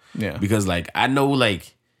feel. Yeah. Because like I know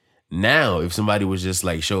like now if somebody was just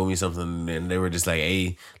like showing me something and they were just like,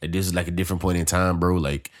 hey, like this is like a different point in time, bro.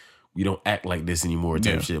 Like we don't act like this anymore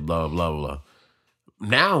type shit, blah, blah, blah.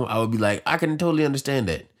 Now I would be like, I can totally understand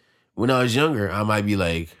that. When I was younger, I might be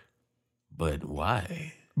like, but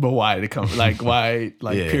why? But why to come like why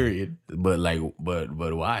like period. But like but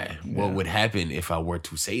why? Yeah. What would happen if I were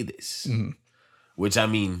to say this? Mm-hmm. Which I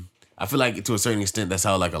mean I feel like to a certain extent that's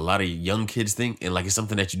how like a lot of young kids think, and like it's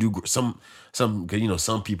something that you do. Some because you know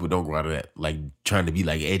some people don't grow out of that, like trying to be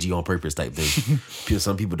like edgy on purpose type thing.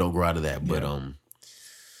 Some people don't grow out of that, but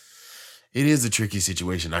it is a tricky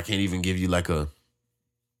situation. I can't even give you like a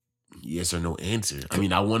yes or no answer. I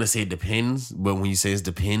mean, I want to say it depends, but when you say it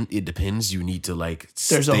depends. You need to like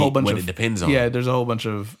there's a whole bunch what of it depends on. Yeah, there's a whole bunch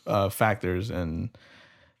of factors and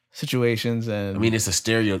situations and I mean it's a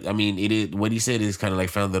stereo. I mean it is what he said is kind of like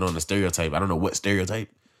founded on a stereotype. I don't know what stereotype.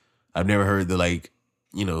 I've never heard the like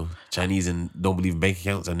Chinese and don't believe in bank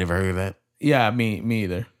accounts. I've never heard of that. Yeah, me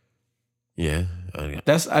either. Yeah,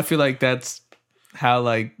 I feel like that's how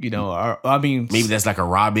like maybe that's like a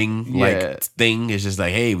robbing like thing. It's just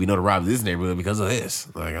like hey we know to rob this neighborhood because of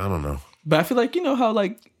this. Like I don't know. But I feel like how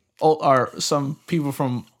like some people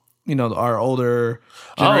from our older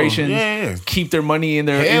generations keep their money in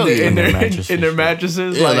their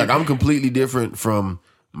mattresses. Yeah, like I'm completely different from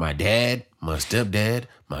my dad, my stepdad,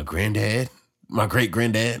 my granddad, my great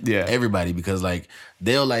granddad, everybody because like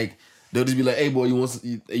they'll just be like, hey boy,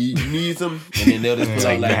 you need some? And then they'll just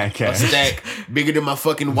put like a stack bigger than my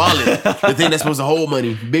fucking wallet. The thing that's supposed to hold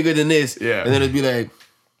money, bigger than this. Yeah. And then it'll be like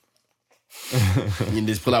you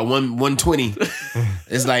just pull out 120.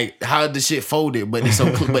 It's like how the shit folded, but it's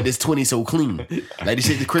so but this 20 so clean. Like this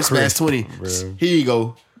shit, the crisp ass 20. Bro. Here you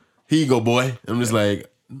go, boy. I'm just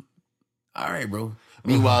like, all right, bro.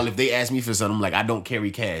 Meanwhile, if they ask me for something, I'm like, I don't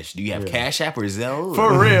carry cash. Do you have Cash App or Zelle?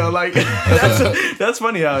 For real, like that's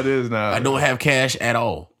funny how it is now. I don't have cash at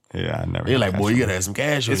all. Yeah, I never. They're like, boy, you gotta have some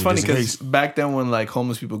cash. It's funny because back then when like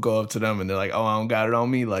homeless people go up to them and they're like, oh, I don't got it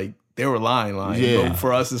on me, like. They were lying. Yeah. But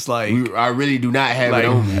for us, it's like I really do not have it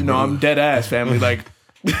on me. No, I'm dead ass, family. Like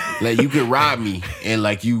you could rob me and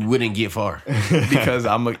like you wouldn't get far because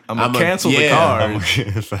I'm a cancel the card.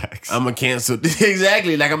 I'm a cancel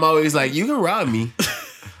exactly. Like I'm always like you can rob me.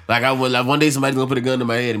 Like I would like one day somebody's gonna put a gun to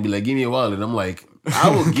my head and be like, give me a wallet. And I'm like, I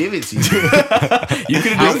will give it to you. You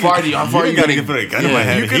could how far you gotta put a gun in my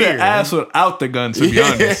head? You could have asked without the gun, to be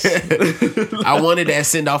honest. I wanted that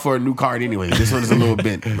send off for a new card anyway. This one is a little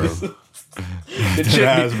bent, bro. The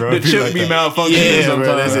chip be malfunctioning sometimes.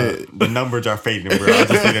 Bro, that's it. The numbers are fading, bro. I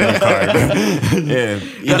just need a new card.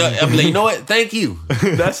 Yeah. I'm like, you know what? Thank you.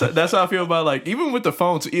 That's how I feel about like even with the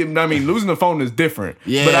phone. I mean, losing the phone is different.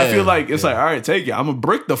 Yeah. But I feel like it's like, all right, take it. I'm gonna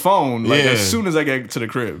brick the phone like as soon as I get to the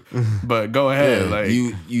crib. But go ahead. Like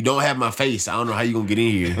you don't have my face. I don't know how you gonna get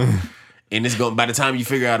in here. And it's going by the time you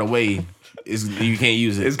figure out a way. You can't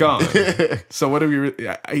use it. It's gone. So what do we?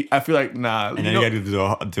 I feel like nah. And then you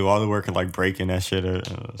gotta do all the work and like breaking that shit.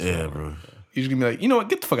 Yeah, bro. You're just gonna be like, you know what?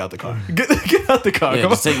 Get the fuck out the car. Get out the car. Yeah,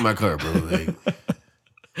 just take my car, bro. Like,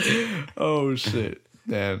 oh shit,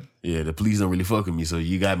 damn. Yeah, the police don't really fuck with me, so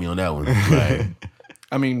you got me on that one. Right.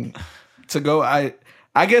 I mean, to go. I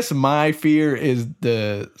I guess my fear is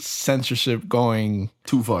the censorship going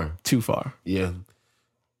too far. Yeah.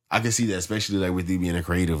 I can see that, especially like with you being a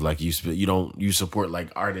creative, like you support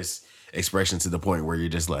like artists' expression to the point where you're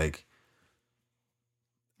just like,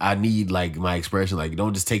 I need like my expression. Like,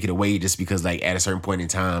 don't just take it away just because like at a certain point in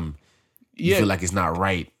time, you feel like it's not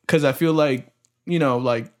right. Because I feel like,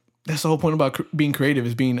 like that's the whole point about being creative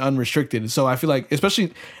is being unrestricted. So I feel like,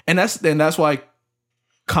 especially, and that's why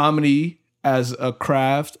comedy as a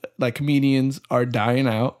craft, like comedians are dying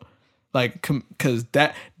out. Like, because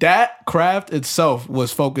that craft itself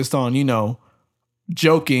was focused on,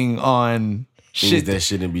 joking on shit that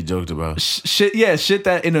shouldn't be joked about. Shit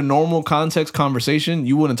that in a normal context conversation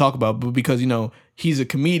you wouldn't talk about, but because he's a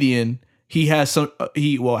comedian, he had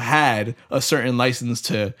a certain license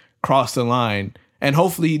to cross the line, and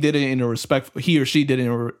hopefully he did it in a he or she did it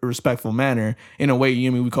in a respectful manner, in a way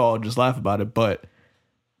we could all just laugh about it. But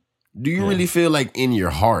do you really feel like in your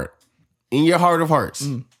heart of hearts?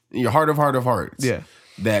 In your heart of hearts,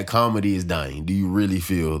 that comedy is dying? Do you really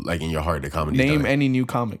feel like in your heart that comedy is dying? Name any new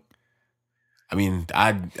comic. I mean,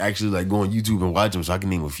 I actually like go on YouTube and watch them, so I can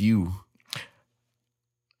name a few.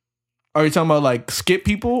 Are you talking about like skit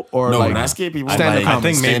people or no? Not skit people. Stand-up I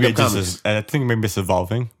think maybe it's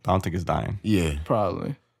evolving. I don't think it's dying. Yeah,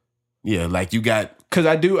 probably. Yeah, like you got because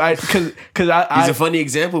he's a funny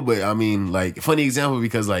example, but I mean, like funny example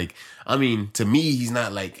because like I mean, to me, he's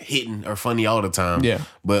not like hitting or funny all the time. Yeah,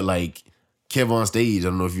 but like Kev on Stage, I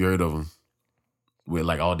don't know if you heard of him with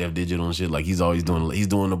like All Def Digital and shit. Like he's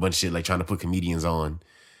doing a bunch of shit like trying to put comedians on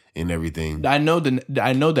and everything. I know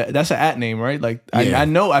that that's an at name, right? Like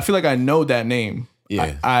I feel like I know that name.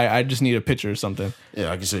 Yeah, I just need a picture or something.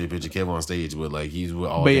 Yeah, I can show you a picture. Kev on Stage, but like he's with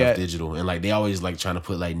All Def Digital, and like they always like trying to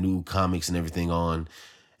put like new comics and everything on,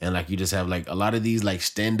 and like you just have like a lot of these like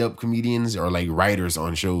stand up comedians or like writers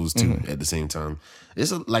on shows too at the same time.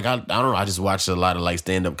 It's like I don't know. I just watched a lot of like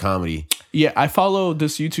stand up comedy. Yeah, I follow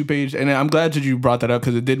this YouTube page, and I'm glad that you brought that up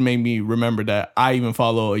because it did make me remember that I even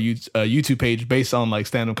follow a YouTube page based on like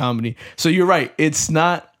stand up comedy. So you're right.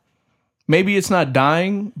 Maybe it's not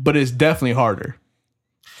dying, but it's definitely harder.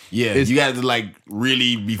 Yeah, you got to like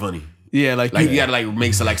really be funny. Yeah, like you got to like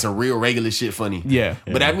make some real regular shit funny. Yeah,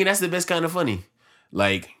 but I mean that's the best kind of funny.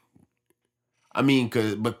 Like, I mean,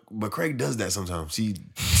 but Craig does that sometimes. He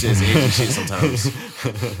says edgy shit sometimes.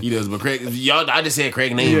 He does, but Craig, I just said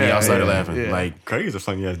Craig's name and y'all started laughing. Yeah. Like Craig is a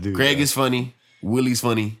funny ass dude. Craig is funny. Willie's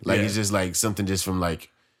funny. Like it's just like something just from like.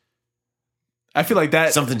 I feel like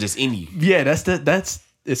that something just in you. Yeah, that's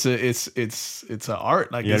it's an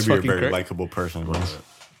art. Like you gotta be a very likable person.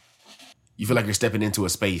 You feel like you're stepping into a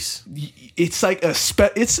space. It's like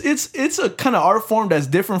it's a kind of art form that's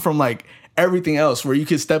different from like everything else, where you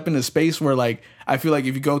can step into space where like I feel like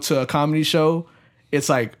if you go to a comedy show, it's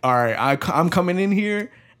like, all right, I'm coming in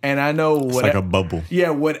here and I know it's like a bubble. Yeah,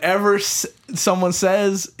 whatever someone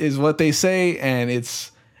says is what they say, and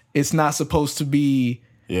it's not supposed to be.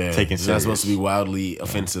 Yeah, it's not supposed to be wildly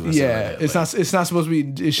offensive. Or yeah, like it's not. It's not supposed to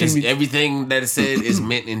be. It shouldn't be. Everything that is said is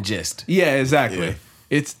meant in jest. Yeah, exactly. Yeah.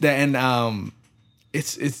 It's that, and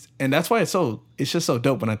it's and that's why it's just so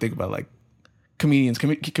dope when I think about like comedians.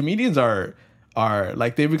 Comedians are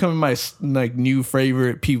like they're becoming my like new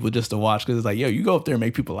favorite people just to watch, because it's like, yo, you go up there and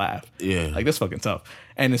make people laugh. Yeah, like that's fucking tough,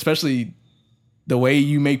 and especially the way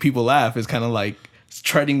you make people laugh is kind of like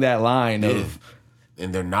treading that line of.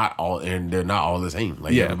 And they're not all the same.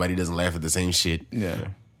 Like everybody doesn't laugh at the same shit. Yeah,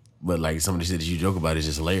 but like some of the shit that you joke about is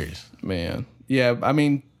just hilarious. Man, yeah. I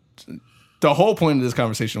mean, the whole point of this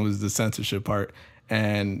conversation was the censorship part,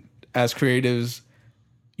 and as creatives,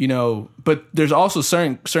 but there's also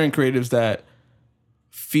certain creatives that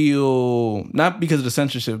feel, not because of the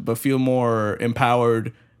censorship, but feel more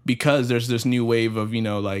empowered because there's this new wave of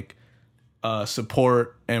like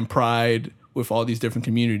support and pride with all these different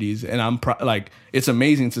communities, and I'm like, it's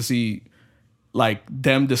amazing to see like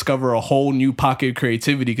them discover a whole new pocket of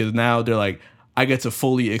creativity, because now they're like, I get to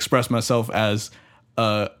fully express myself as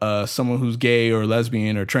someone who's gay or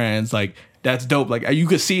lesbian or trans. Like that's dope. Like you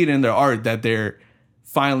could see it in their art that they're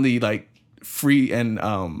finally like free and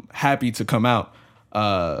happy to come out,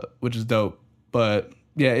 which is dope. But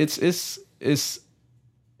yeah, it's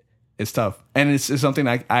tough, and it's something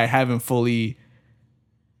I haven't fully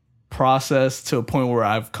process to a point where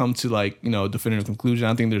I've come to like a definitive conclusion. I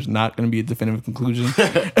don't think there's not going to be a definitive conclusion.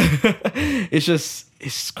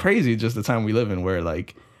 It's crazy just the time we live in, where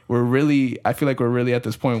like I feel like we're really at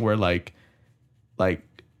this point where like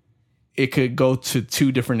it could go to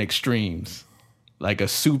two different extremes, like a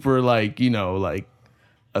super like like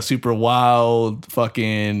a super wild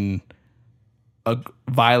fucking a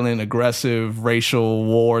violent, aggressive, racial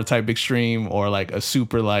war type extreme, or like a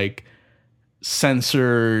super like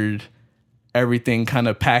censored, everything kind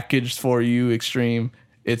of packaged for you extreme.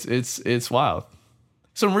 It's wild.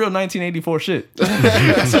 Some real 1984 shit.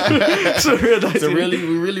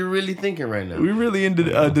 We're really thinking right now. We really into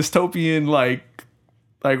a dystopian like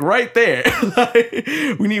right there. Like,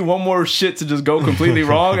 we need one more shit to just go completely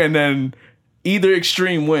wrong, and then either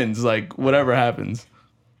extreme wins. Like whatever happens.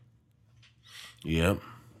 Yep.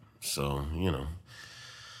 So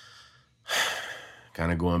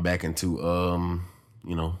kind of going back into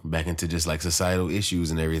back into just like societal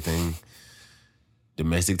issues and everything.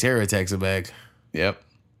 Domestic terror attacks are back. Yep.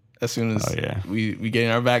 As soon as we getting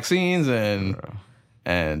our vaccines and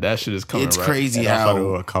that shit is coming. It's crazy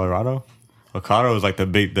how Colorado was like the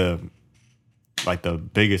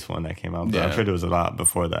biggest one that came out. But I'm sure there was a lot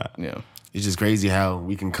before that. Yeah. It's just crazy how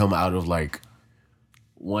we can come out of like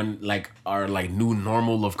our like new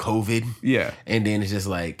normal of COVID. Yeah. And then it's just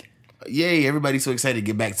like, yay, everybody's so excited to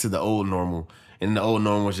get back to the old normal. And the old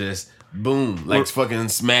normal was just boom, like fucking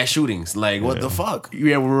mass shootings. Like what the fuck?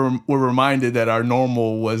 Yeah, we're reminded that our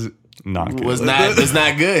normal was not good. It's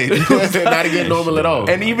not good. Not a good normal at all.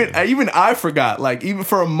 And even I forgot. Like even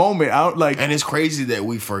for a moment, I don't like. And it's crazy that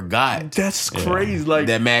we forgot. That's crazy. Like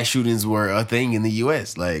that mass shootings were a thing in the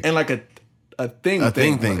U.S. Like and like a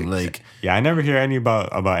thing. Like yeah, I never hear any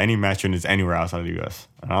about any mass shootings anywhere outside of the U.S.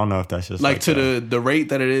 I don't know if that's just like to the rate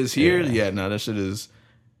that it is here. Yeah, no, that shit is.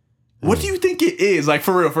 What do you think it is? Like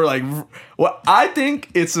for real, for like what I think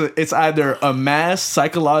it's either a mass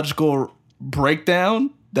psychological breakdown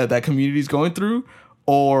that community is going through,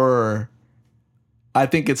 or I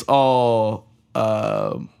think it's all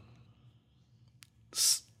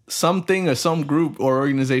something or some group or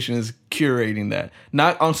organization is curating that.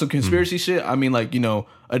 Not on some conspiracy shit. I mean, like,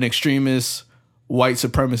 an extremist white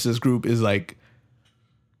supremacist group is like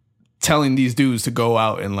telling these dudes to go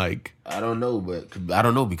out and like. I don't know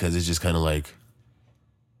because it's just kind of like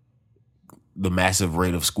the massive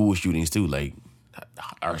rate of school shootings too. Like,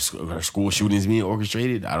 are school shootings being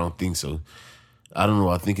orchestrated? I don't think so. I don't know.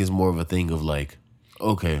 I think it's more of a thing of like,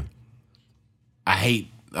 okay, I hate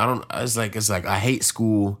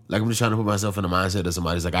school. Like, I'm just trying to put myself in the mindset of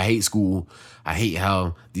somebody. It's like, I hate school. I hate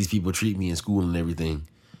how these people treat me in school and everything.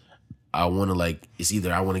 I want to like, it's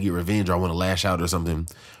either I want to get revenge or I want to lash out or something.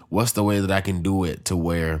 What's the way that I can do it to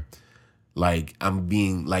where like I'm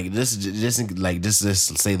being like just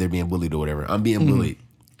say they're being bullied or whatever. I'm being bullied.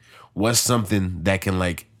 What's something that can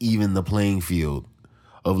like even the playing field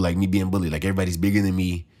of like me being bullied? Like everybody's bigger than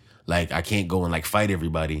me. Like I can't go and like fight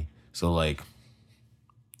everybody. So like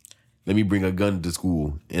let me bring a gun to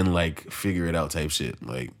school and like figure it out type shit.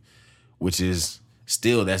 Like, which is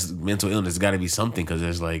still, that's mental illness. It's got to be something because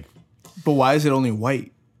there's like. But why is it only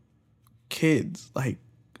white kids? Like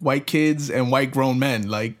white kids and white grown men.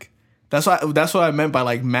 Like that's what I meant by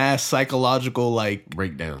like mass psychological like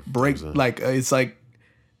breakdown. Like it's like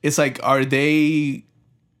are they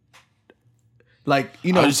like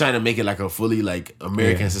I'm just trying to make it like a fully like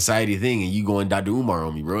American society thing, and you going Dr. Umar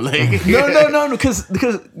on me, bro. Like no, because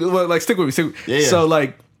well, like stick with me. Yeah. So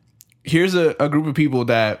like here's a group of people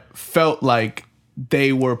that felt like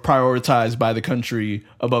they were prioritized by the country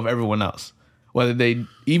above everyone else. Whether they,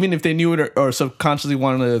 even if they knew it or subconsciously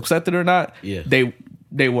wanted to accept it or not,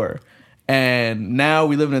 they were. And now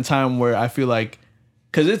we live in a time where I feel like,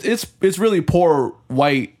 because it's really poor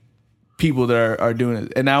white people that are doing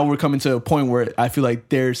it. And now we're coming to a point where I feel like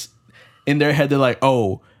there's, in their head, they're like,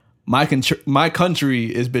 oh, my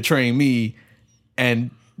country is betraying me,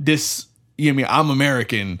 and this, I'm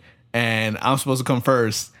American, and I'm supposed to come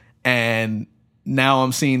first. And now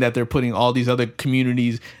I'm seeing that they're putting all these other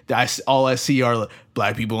communities that all I see are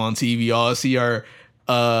black people on TV. All I see are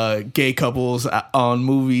gay couples on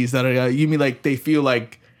movies that are, like they feel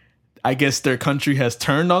like, I guess their country has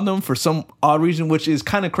turned on them for some odd reason, which is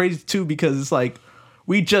kind of crazy too, because it's like,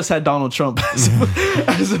 we just had Donald Trump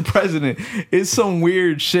as a president. It's some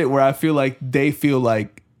weird shit where I feel like they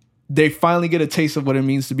finally get a taste of what it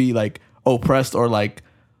means to be like oppressed or like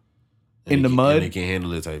in the mud. And they can't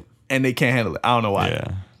handle it type. And they can't handle it. I don't know why.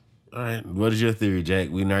 Yeah. All right. What is your theory, Jack?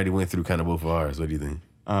 We already went through kind of both of ours. What do you think?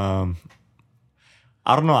 I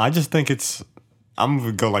don't know. I just think I'm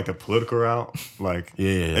gonna go like the political route. Like,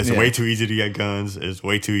 it's way too easy to get guns. It's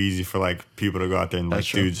way too easy for like people to go out there and like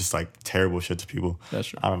do just like terrible shit to people. That's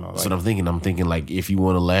true. I don't know. Like, that's what I'm thinking. I'm thinking like, if you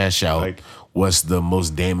want to lash out, like, what's the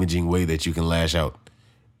most damaging way that you can lash out?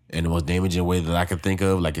 And the most damaging way that I could think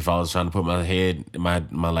of, like if I was trying to put my head, my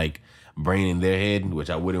like brain in their head, which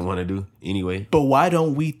I wouldn't want to do anyway. But why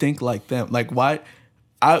don't we think like them? Like why?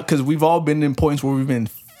 Because we've all been in points where we've been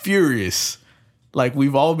furious Like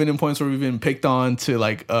we've all been in points where we've been picked on to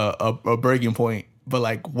like a breaking point, but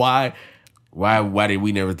like why did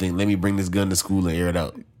we never think, let me bring this gun to school and air it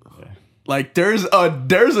out? Like there's a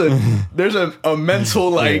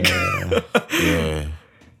mental like Yeah.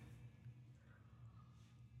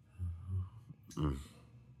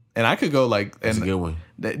 And I could go like, That's and a good one.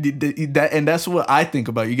 And that's what I think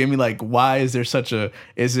about. You gave me like, why is there such a?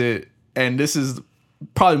 Is it? And this is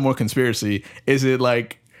probably more conspiracy. Is it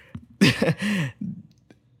like?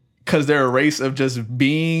 Because they're a race of just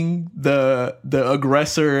being the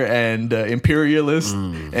aggressor and the imperialist,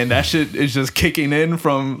 and that shit is just kicking in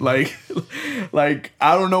from like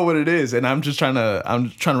I don't know what it is, and I'm trying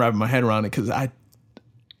to wrap my head around it because I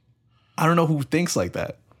don't know who thinks like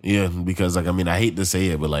that. Yeah, because like I mean, I hate to say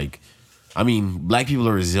it, but like, I mean, black people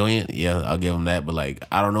are resilient. Yeah, I'll give them that. But like,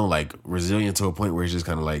 I don't know, like resilient to a point where it's just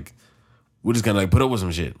kind of like we're just gonna like put up with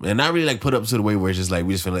some shit, and not really like put up to the way where it's just like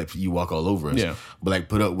we just feel like you walk all over us. Yeah. But like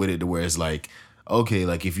put up with it to where it's like, okay,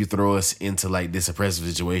 like if you throw us into like this oppressive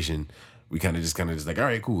situation, we kind of just like, all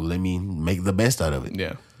right, cool, let me make the best out of it.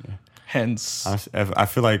 Yeah. Hence, I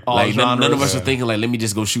feel like none of us are thinking like, let me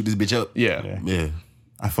just go shoot this bitch up. Yeah.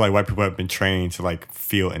 I feel like white people have been trained to like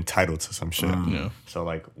feel entitled to some shit. Yeah. So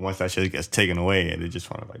like once that shit gets taken away, they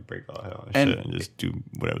just want to like break all hell and shit and just do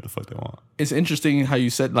whatever the fuck they want. It's interesting how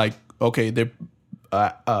you said like, okay, they're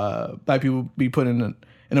black people be put in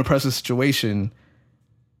an oppressive situation,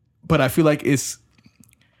 but I feel like it's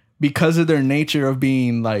because of their nature of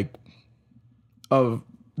being like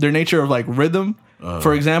rhythm.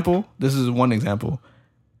 For example, this is one example.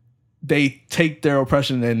 They take their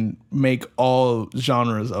oppression and make all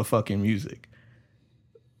genres of fucking music.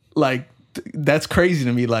 Like that's crazy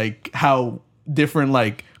to me. Like how different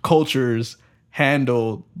like cultures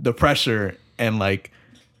handle the pressure and like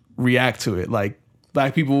react to it. Like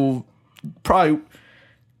black people probably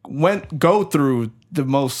go through the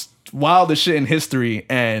most wildest shit in history,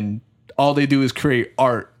 and all they do is create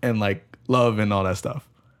art and like love and all that stuff.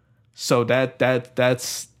 So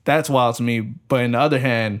that's wild to me. But on the other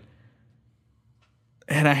hand,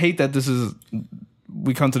 and I hate that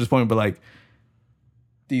we come to this point, but like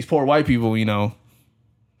these poor white people, you know,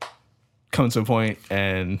 come to a point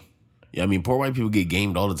and yeah, I mean, poor white people get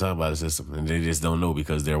gamed all the time by the system, and they just don't know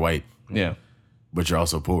because they're white. Yeah, but you're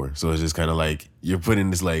also poor, so it's just kind of like you're put in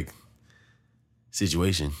this like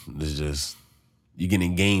situation. It's just you're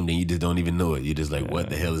getting gamed and you just don't even know it. You're just like, what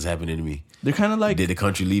the hell is happening to me? They're kind of like, did the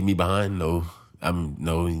country leave me behind? No,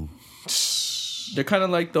 no. They're kind of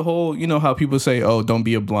like the whole, you know how people say, "Oh, don't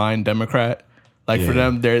be a blind Democrat." Like for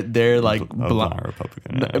them, they're like blind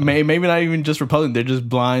Republican. Yeah. Maybe not even just Republican. They're just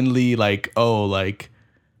blindly like, oh, like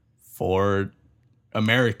for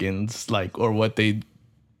Americans, like or what they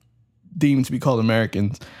deem to be called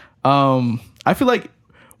Americans. I feel like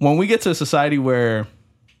when we get to a society where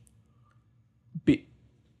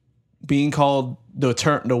being called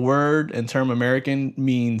the word and term American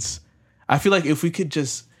means, I feel like if we could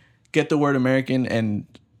just get the word American and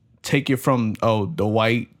take it from the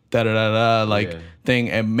white thing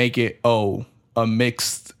and make it a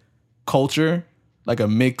mixed culture, like a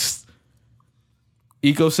mixed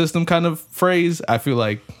ecosystem kind of phrase, I feel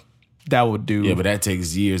like that would do. Yeah, but that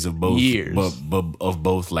takes years of both. Of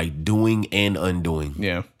both like doing and undoing.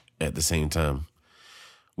 Yeah, at the same time,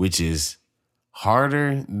 which is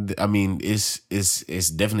harder. I mean, it's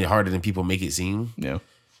definitely harder than people make it seem. Yeah.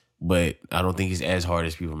 But I don't think it's as hard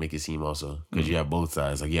as people make it seem also. Because you have both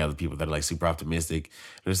sides. Like you have the people that are like super optimistic.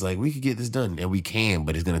 It's like, we could get this done. And we can,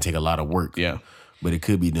 but it's going to take a lot of work. Yeah. But it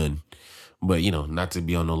could be done. But, you know, not to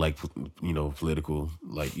be on no like, you know, political,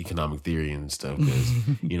 like economic theory and stuff. Because,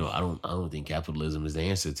 you know, I don't think capitalism is the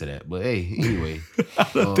answer to that. But hey, anyway. I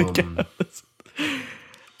don't think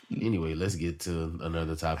Anyway, let's get to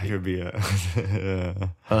another topic. It could be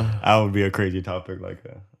that would be a crazy topic like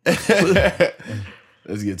that.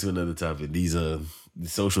 Let's get to another topic. These the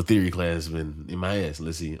social theory class been in my ass.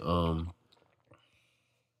 Let's see.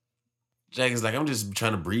 Jack is like, I'm just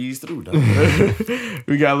trying to breeze through.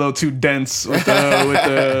 We got a little too dense with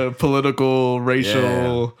the political,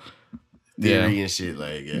 racial theory and shit.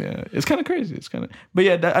 Like, yeah, it's kind of crazy. It's kind of, but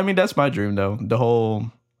yeah, I mean, that's my dream though. The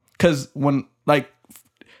whole, because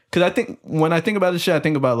I think when I think about this shit, I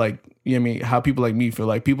think about like, you know what I mean, how people like me feel.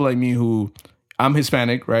 Like people like me who, I'm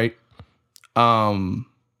Hispanic, right?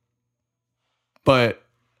 But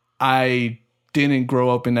I didn't grow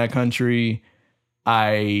up in that country.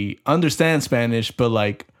 I understand Spanish, but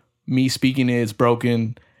like me speaking it is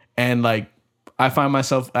broken. And like, I find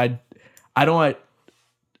myself, I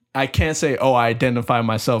can't say, I identify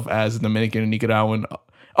myself as Dominican and Nicaraguan.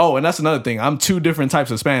 Oh, and that's another thing. I'm two different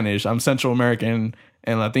types of Spanish. I'm Central American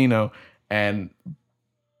and Latino. and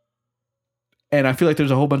I feel like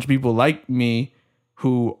there's a whole bunch of people like me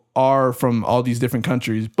who are from all these different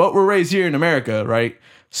countries, but we're raised here in America, right?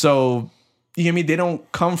 So you get me? They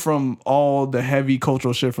don't come from all the heavy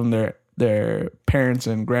cultural shit from their parents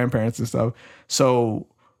and grandparents and stuff. So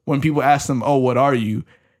when people ask them, "Oh, what are you?"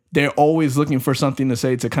 they're always looking for something to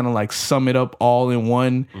say to kind of like sum it up all in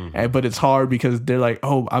one. But it's hard because they're like,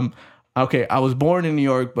 "Oh, I was born in New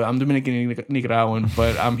York, but I'm Dominican Nicaraguan,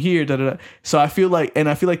 but I'm here." Da, da, da. So I feel like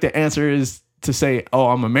the answer is to say, "Oh,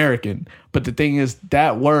 I'm American." But the thing is,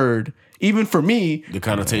 that word, even for me, the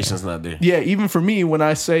connotation's not there. Yeah, even for me, when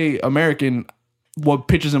I say American, what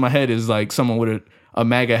pictures in my head is like someone with a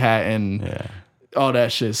MAGA hat and all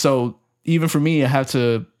that shit. So even for me, it's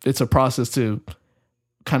a process to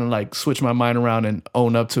kind of like switch my mind around and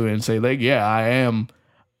own up to it and say like, yeah, I am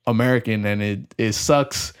American, and it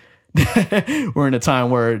sucks. We're in a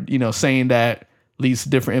time where, saying that leads to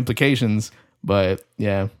different implications. But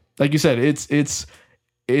yeah, like you said,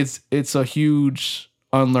 it's a huge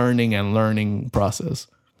unlearning and learning process.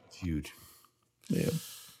 It's huge. Yeah.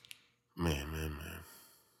 Man.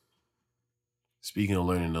 Speaking of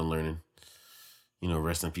learning and unlearning,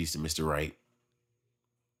 rest in peace to Mr. Wright.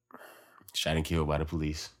 Shot and killed by the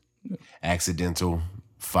police. Accidental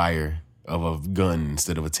fire of a gun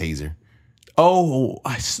instead of a taser. Oh,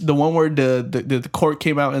 the one where the court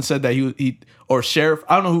came out and said that he or sheriff,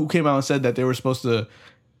 I don't know who came out and said that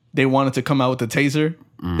they wanted to come out with the taser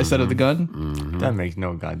instead of the gun. Mm-hmm. That makes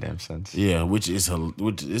no goddamn sense. Yeah, which is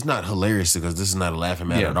not hilarious because this is not a laughing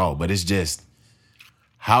matter at all. But it's just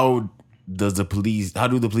how do the police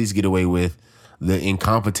get away with the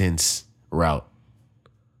incompetence route?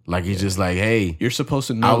 Like it's just like, hey, you're supposed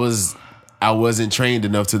to know. I wasn't trained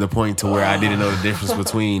enough to the point to where I didn't know the difference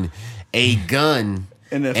between a gun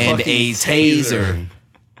and a taser.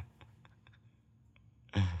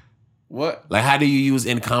 What? Like, how do you use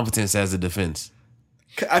incompetence as a defense?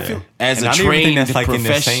 I feel as a trained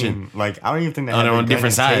profession. I don't even think that on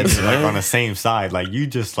different sides, like on the same side. Like you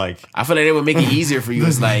just like. I feel like they would make it easier for you.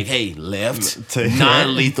 It's like, hey, left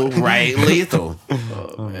non-lethal, right lethal.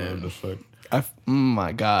 Oh man, the fuck.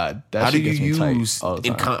 My God, that how do you use how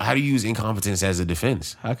do you use incompetence as a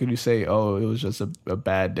defense? How could you say, "Oh, it was just a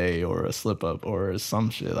bad day or a slip up or some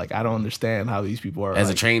shit"? Like I don't understand how these people are as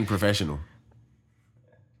a trained professional.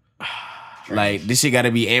 Like this shit got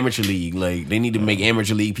to be amateur league. Like they need to make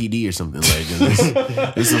amateur league PD or something.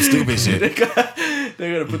 Like this some stupid shit.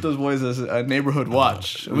 They're gonna put those boys as a neighborhood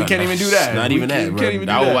watch. We can't even do that. Not even that, bro.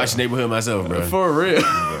 I will watch neighborhood myself, bro. For real.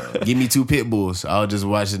 Give me 2 pit bulls. I'll just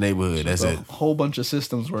watch the neighborhood. That's it. A whole bunch of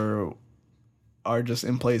systems are just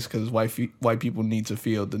in place because white people need to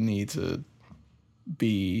feel the need to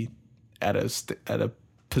be at a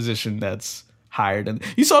position that's higher than.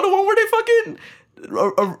 You saw the one where they fucking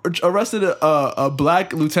arrested a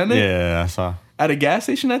black lieutenant? Yeah, I saw. At a gas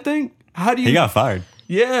station, I think. How do you? He got fired.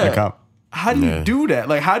 Yeah. The cop. How do you do that?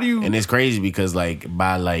 Like, how do you? And it's crazy because, like,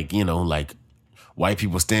 by white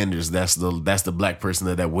people standards, that's the black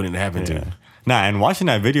person that wouldn't happen to. Nah, and watching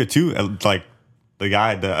that video too, like the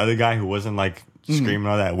other guy who wasn't like screaming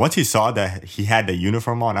all that. Once he saw that he had the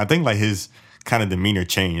uniform on, I think like his kind of demeanor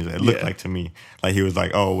changed. It looked like to me, like he was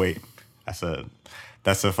like, "Oh wait,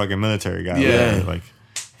 that's a fucking military guy." Yeah, like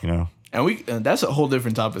And that's a whole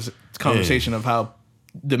different conversation of how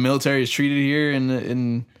the military is treated here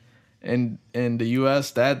in the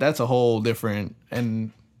U.S. That's a whole different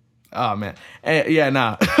and. Oh man, I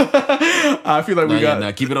feel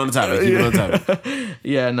like keep it on the topic. Keep it on the topic.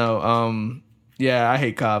 I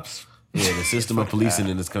hate cops. Yeah, the system of policing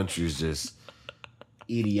in this country is just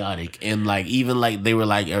idiotic, and like even like they were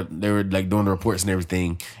doing the reports and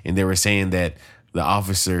everything, and they were saying that the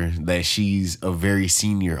officer that she's a very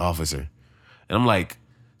senior officer, and I'm like,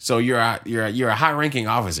 so you're a high ranking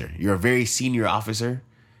officer, you're a very senior officer,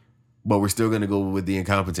 but we're still gonna go with the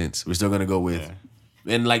incompetence. We're still gonna go with. Yeah.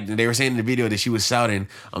 And like they were saying in the video that she was shouting,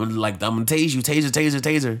 I'm gonna tase you,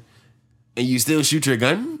 taser, and you still shoot your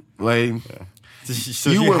gun? Like so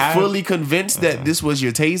you were fully convinced that this was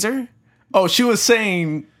your taser? Oh, she was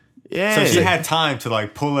saying, yeah. So she had time to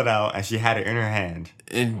like pull it out, and she had it in her hand,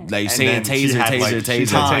 and like saying taser,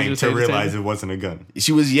 time to realize it wasn't a gun.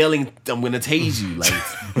 She was yelling, "I'm gonna tase you!" Like,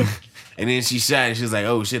 and then she shot, and she was like,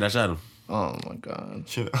 "Oh shit, I shot him." Oh my God.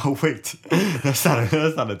 Oh wait, that's not a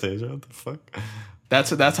taser. What the fuck?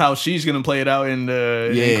 That's how she's gonna play it out in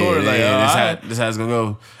court. Like, that's how it's gonna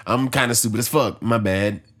go. I'm kind of stupid as fuck. My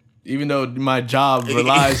bad. Even though my job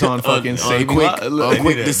relies on fucking saving quick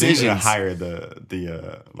decisions. They need to hire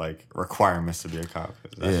the like requirements to be a cop.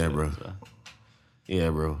 Yeah, bro. Yeah,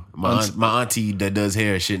 bro. My auntie that does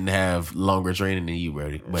hair shouldn't have longer training than you,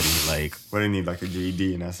 buddy. Like, what they need like a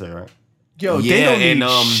GED and that's it, right? Yo, they don't need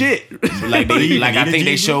shit. Like I think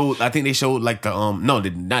they showed like the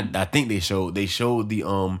I think they showed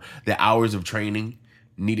the hours of training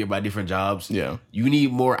needed by different jobs. Yeah. You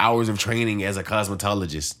need more hours of training as a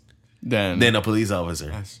cosmetologist than a police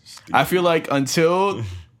officer. I feel like until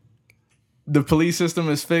the police system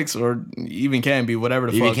is fixed, or even can be, whatever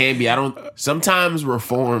the fuck. Can be. Sometimes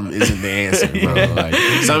reform isn't the answer, bro. Like,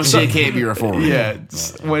 some shit can't be reformed. Yeah.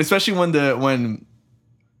 Especially when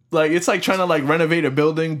like, it's like trying to like renovate a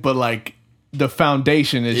building, but like the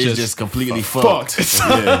foundation is just completely fucked.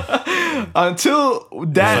 Yeah. Until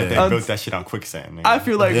that, they built that shit on quicksand. Man. I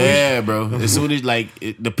feel like bro. As soon as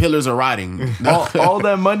the pillars are rotting, all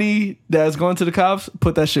that money that's going to the cops,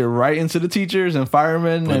 put that shit right into the teachers and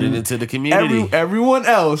firemen, put and it into the community. Everyone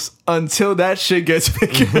else, until that shit gets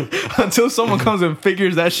figured, until someone comes and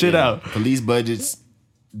figures that shit out. Police budgets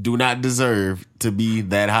do not deserve to be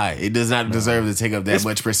that high. It does not deserve to take up that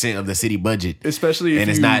much % of the city budget, especially if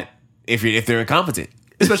it's not if they're incompetent.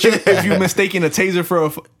 Especially if you're mistaking a taser for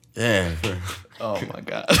a. Yeah. Oh my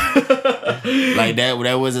god. Like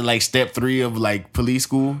that wasn't like step 3 of like police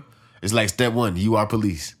school. It's like step 1, you are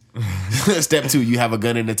police. Step 2, you have a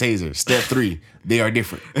gun and a taser. Step 3, they are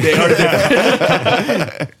different.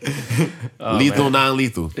 Lethal,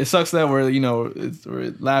 non-lethal. It sucks that we're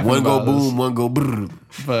laughing. One go about boom, this, one go brr.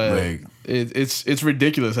 but like, it's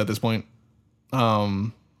ridiculous at this point.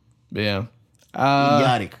 But yeah.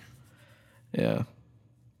 Idiotic. Yeah.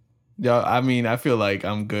 Yeah, I mean, I feel like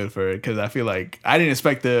I'm good for it because I feel like I didn't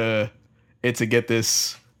expect it to get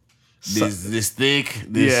this thick.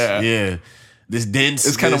 This dense.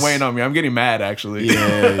 It's kind of weighing on me. I'm getting mad, actually.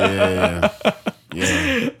 Yeah.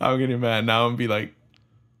 I'm getting mad now. I'm gonna be like,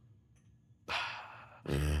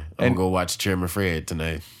 I'm gonna go watch Chairman Fred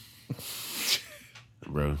tonight,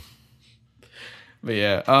 bro. But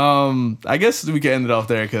yeah, I guess we can end it off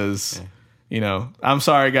there because I'm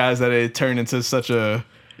sorry, guys, that it turned into such a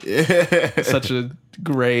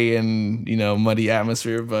gray and muddy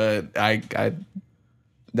atmosphere, but I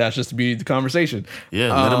that's just the beauty of the conversation.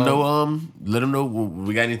 Yeah, let them know. Let them know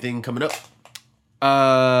we got anything coming up.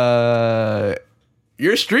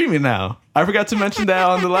 You're streaming now. I forgot to mention that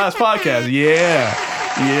on the last podcast. Yeah,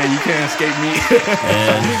 you can't escape me.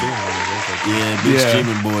 Big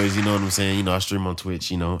streaming boys. You know what I'm saying. I stream on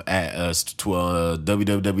Twitch. At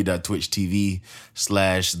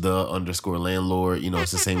www.twitchtv/the_landlord.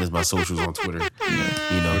 It's the same as my socials on Twitter.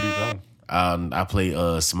 I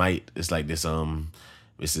play Smite. It's like this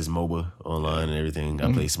it's this MOBA online and everything.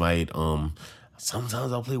 I play Smite.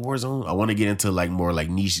 Sometimes I'll play Warzone. I want to get into like more like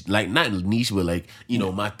niche, like not niche, but like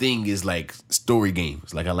my thing is like story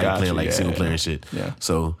games. Like I like playing like single player and shit. Yeah.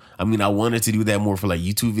 So I wanted to do that more for like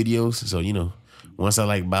YouTube videos. So once I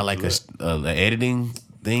like buy like a editing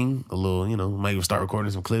thing, a little might start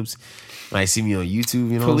recording some clips. Might see me on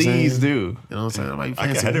YouTube. You know what I'm saying? Please do. You know what I'm saying? I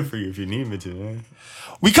can edit for you if you need me to, man.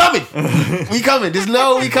 We coming. We coming. Just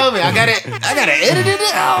know we coming. I gotta edit it.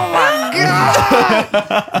 Oh my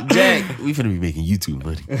god. Jack, we finna be making YouTube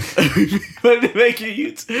money. Making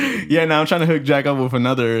YouTube. Yeah, now I'm trying to hook Jack up with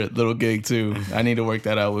another little gig too. I need to work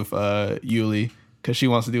that out with Yuli because she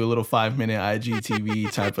wants to do a little 5-minute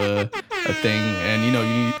IGTV type of a thing,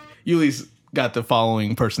 and Yuli's got the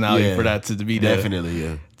following personality for that to be the,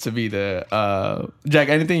 definitely to be the Jack.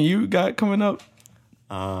 Anything you got coming up?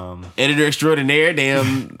 Editor extraordinaire,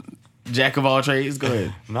 damn jack of all trades. Go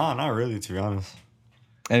ahead. No, not really, to be honest.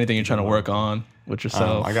 Anything you're trying to work on with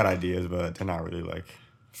yourself? I got ideas, but they're not really like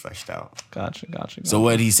fleshed out. Gotcha. So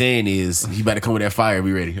what he's saying is he about to come with that fire.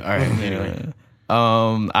 Be ready. All right. Anyway.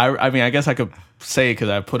 I guess I could say because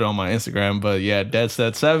I put it on my Instagram, but yeah, Dead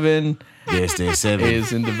Set 7. Yes, Dead 7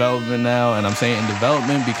 is in development now, and I'm saying in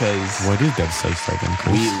development because what is Dead Set 7?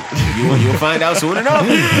 You'll find out soon enough.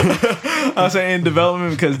 I'm saying in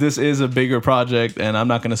development because this is a bigger project, and I'm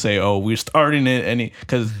not gonna say we're starting it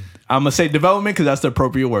because I'm gonna say development because that's the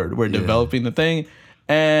appropriate word. We're developing the thing,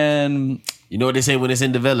 and you know what they say when it's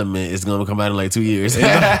in development, it's gonna come out in like 2 years. Shit,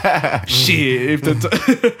 if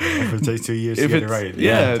it takes 2 years to get it right,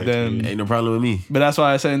 then ain't no problem with me. But that's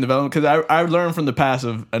why I say in development because I learned from the past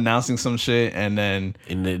of announcing some shit and then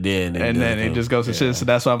it just goes to shit. So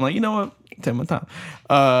that's why I'm like, you know what, take my time.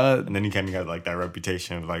 And then you kind of got like that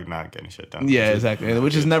reputation of like not getting shit done. Yeah, exactly.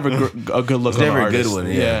 Which is never a good look. It's never a good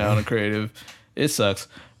one. Yeah, on a creative, it sucks.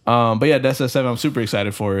 But yeah, Dead Set 7. I'm super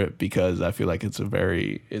excited for it because I feel like it's a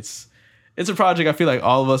project I feel like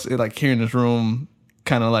all of us like here in this room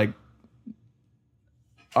kind of like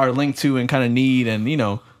are linked to and kind of need, and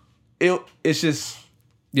it's just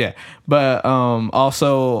Yeah, but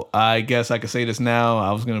also I guess I could say this now.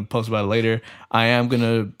 I was gonna post about it later. I am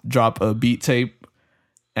gonna drop a beat tape,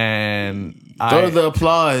 and throw the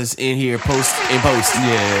applause in here. Post.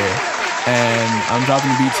 Yeah, and I'm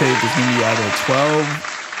dropping the beat tape. It's gonna be either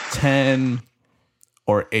 12, 10,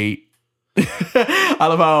 or 8. I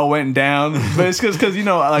love how it went down, but it's because you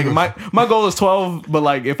know, like my goal is 12, but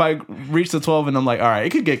like if I reach the 12 and I'm like, all right,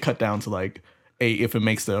 it could get cut down to like 8 if it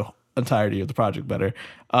makes the entirety of the project better.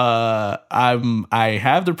 I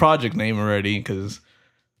have the project name already because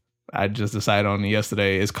I just decided on it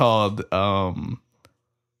yesterday. It's called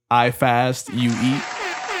I Fast You Eat,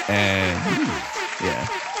 and yeah.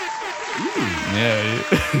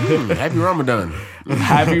 Happy Ramadan.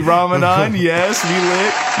 Happy Ramadan. Yes, we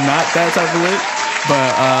lit. Not that type of lit.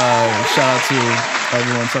 But shout out to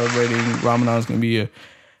everyone celebrating. Ramadan is going to be a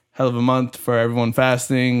hell of a month for everyone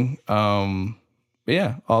fasting. But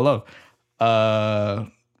yeah, all love. I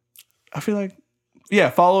feel like, yeah,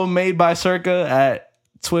 follow Made by Circa at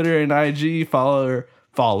Twitter and IG. Follow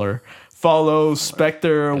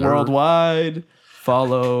Spectre Worldwide.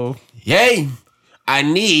 Follow. Yay! I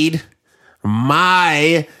need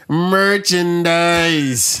my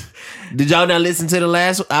merchandise. Did y'all not listen to the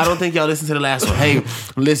last one? I don't think y'all listened to the last one. Hey,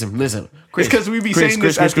 listen. Chris, because we be saying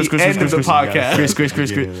this at the end of the podcast. Chris.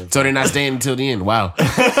 So they're not staying until the end. Wow.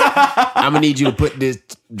 I'm gonna need you to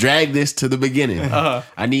drag this to the beginning.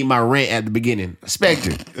 I need my rant at the beginning.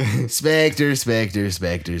 Spectre.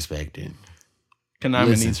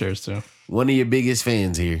 Kanama needs hers too. One of your biggest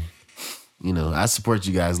fans here. You know, I support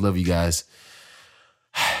you guys. Love you guys.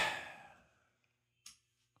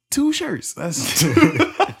 2 shirts. That's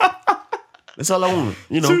all I want.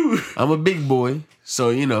 You know, 2. I'm a big boy, so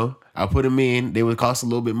you know, I put them in. They would cost a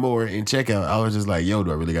little bit more in checkout. I was just like, "Yo,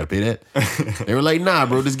 do I really got to pay that?" They were like, "Nah,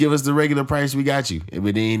 bro, just give us the regular price. We got you."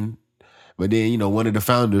 But then, you know, one of the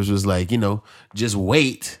founders was like, you know, just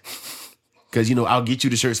wait, because you know, I'll get you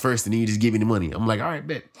the shirts first, and then you just give me the money. I'm like, all right,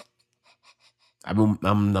 bet.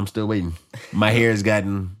 I'm still waiting. My hair has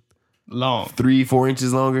gotten long, 3-4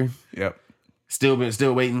 inches longer. Yep. Still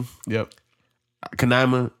waiting. Yep.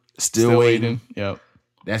 Kanama still waiting. Yep.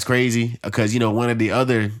 That's crazy because you know one of the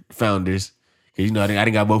other founders, you know I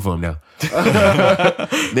didn't got both of them now.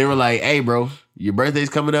 They were like, "Hey, bro, your birthday's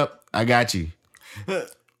coming up. I got you." When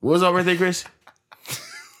was my birthday, Chris?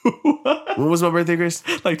 When was my birthday, Chris?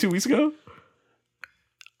 Like 2 weeks ago.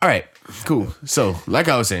 All right, cool. So, like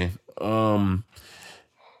I was saying, love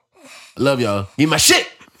y'all. Give me my shit.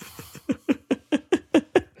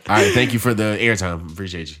 All right, thank you for the airtime.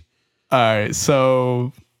 Appreciate you. All right,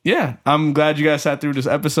 so yeah, I'm glad you guys sat through this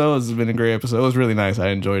episode. This has been a great episode. It was really nice. I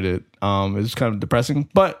enjoyed it. It was kind of depressing,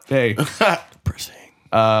 but hey, depressing.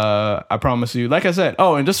 I promise you. Like I said,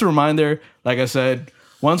 and just a reminder. Like I said,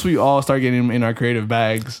 once we all start getting in our creative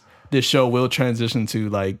bags, this show will transition to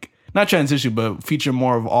not transition, but feature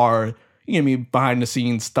more of our, behind the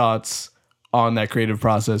scenes thoughts on that creative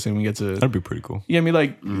process, and we get to. That'd be pretty cool. Yeah,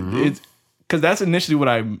 it's. Because that's initially what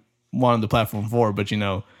I wanted the platform for, but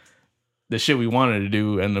the shit we wanted to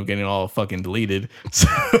do ended up getting all fucking deleted.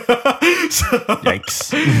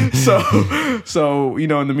 Yikes. So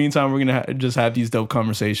in the meantime, we're gonna just have these dope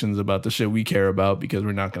conversations about the shit we care about, because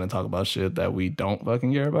we're not gonna talk about shit that we don't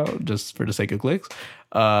fucking care about just for the sake of clicks.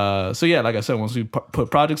 So yeah, like I said, once we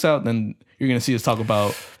put projects out, then you're gonna see us talk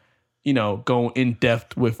about, go in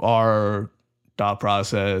depth with our thought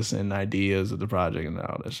process and ideas of the project and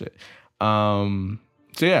all that shit. So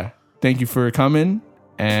yeah, thank you for coming,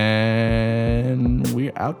 and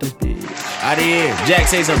we're out this bitch. Out of here. Jack,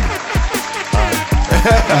 say something.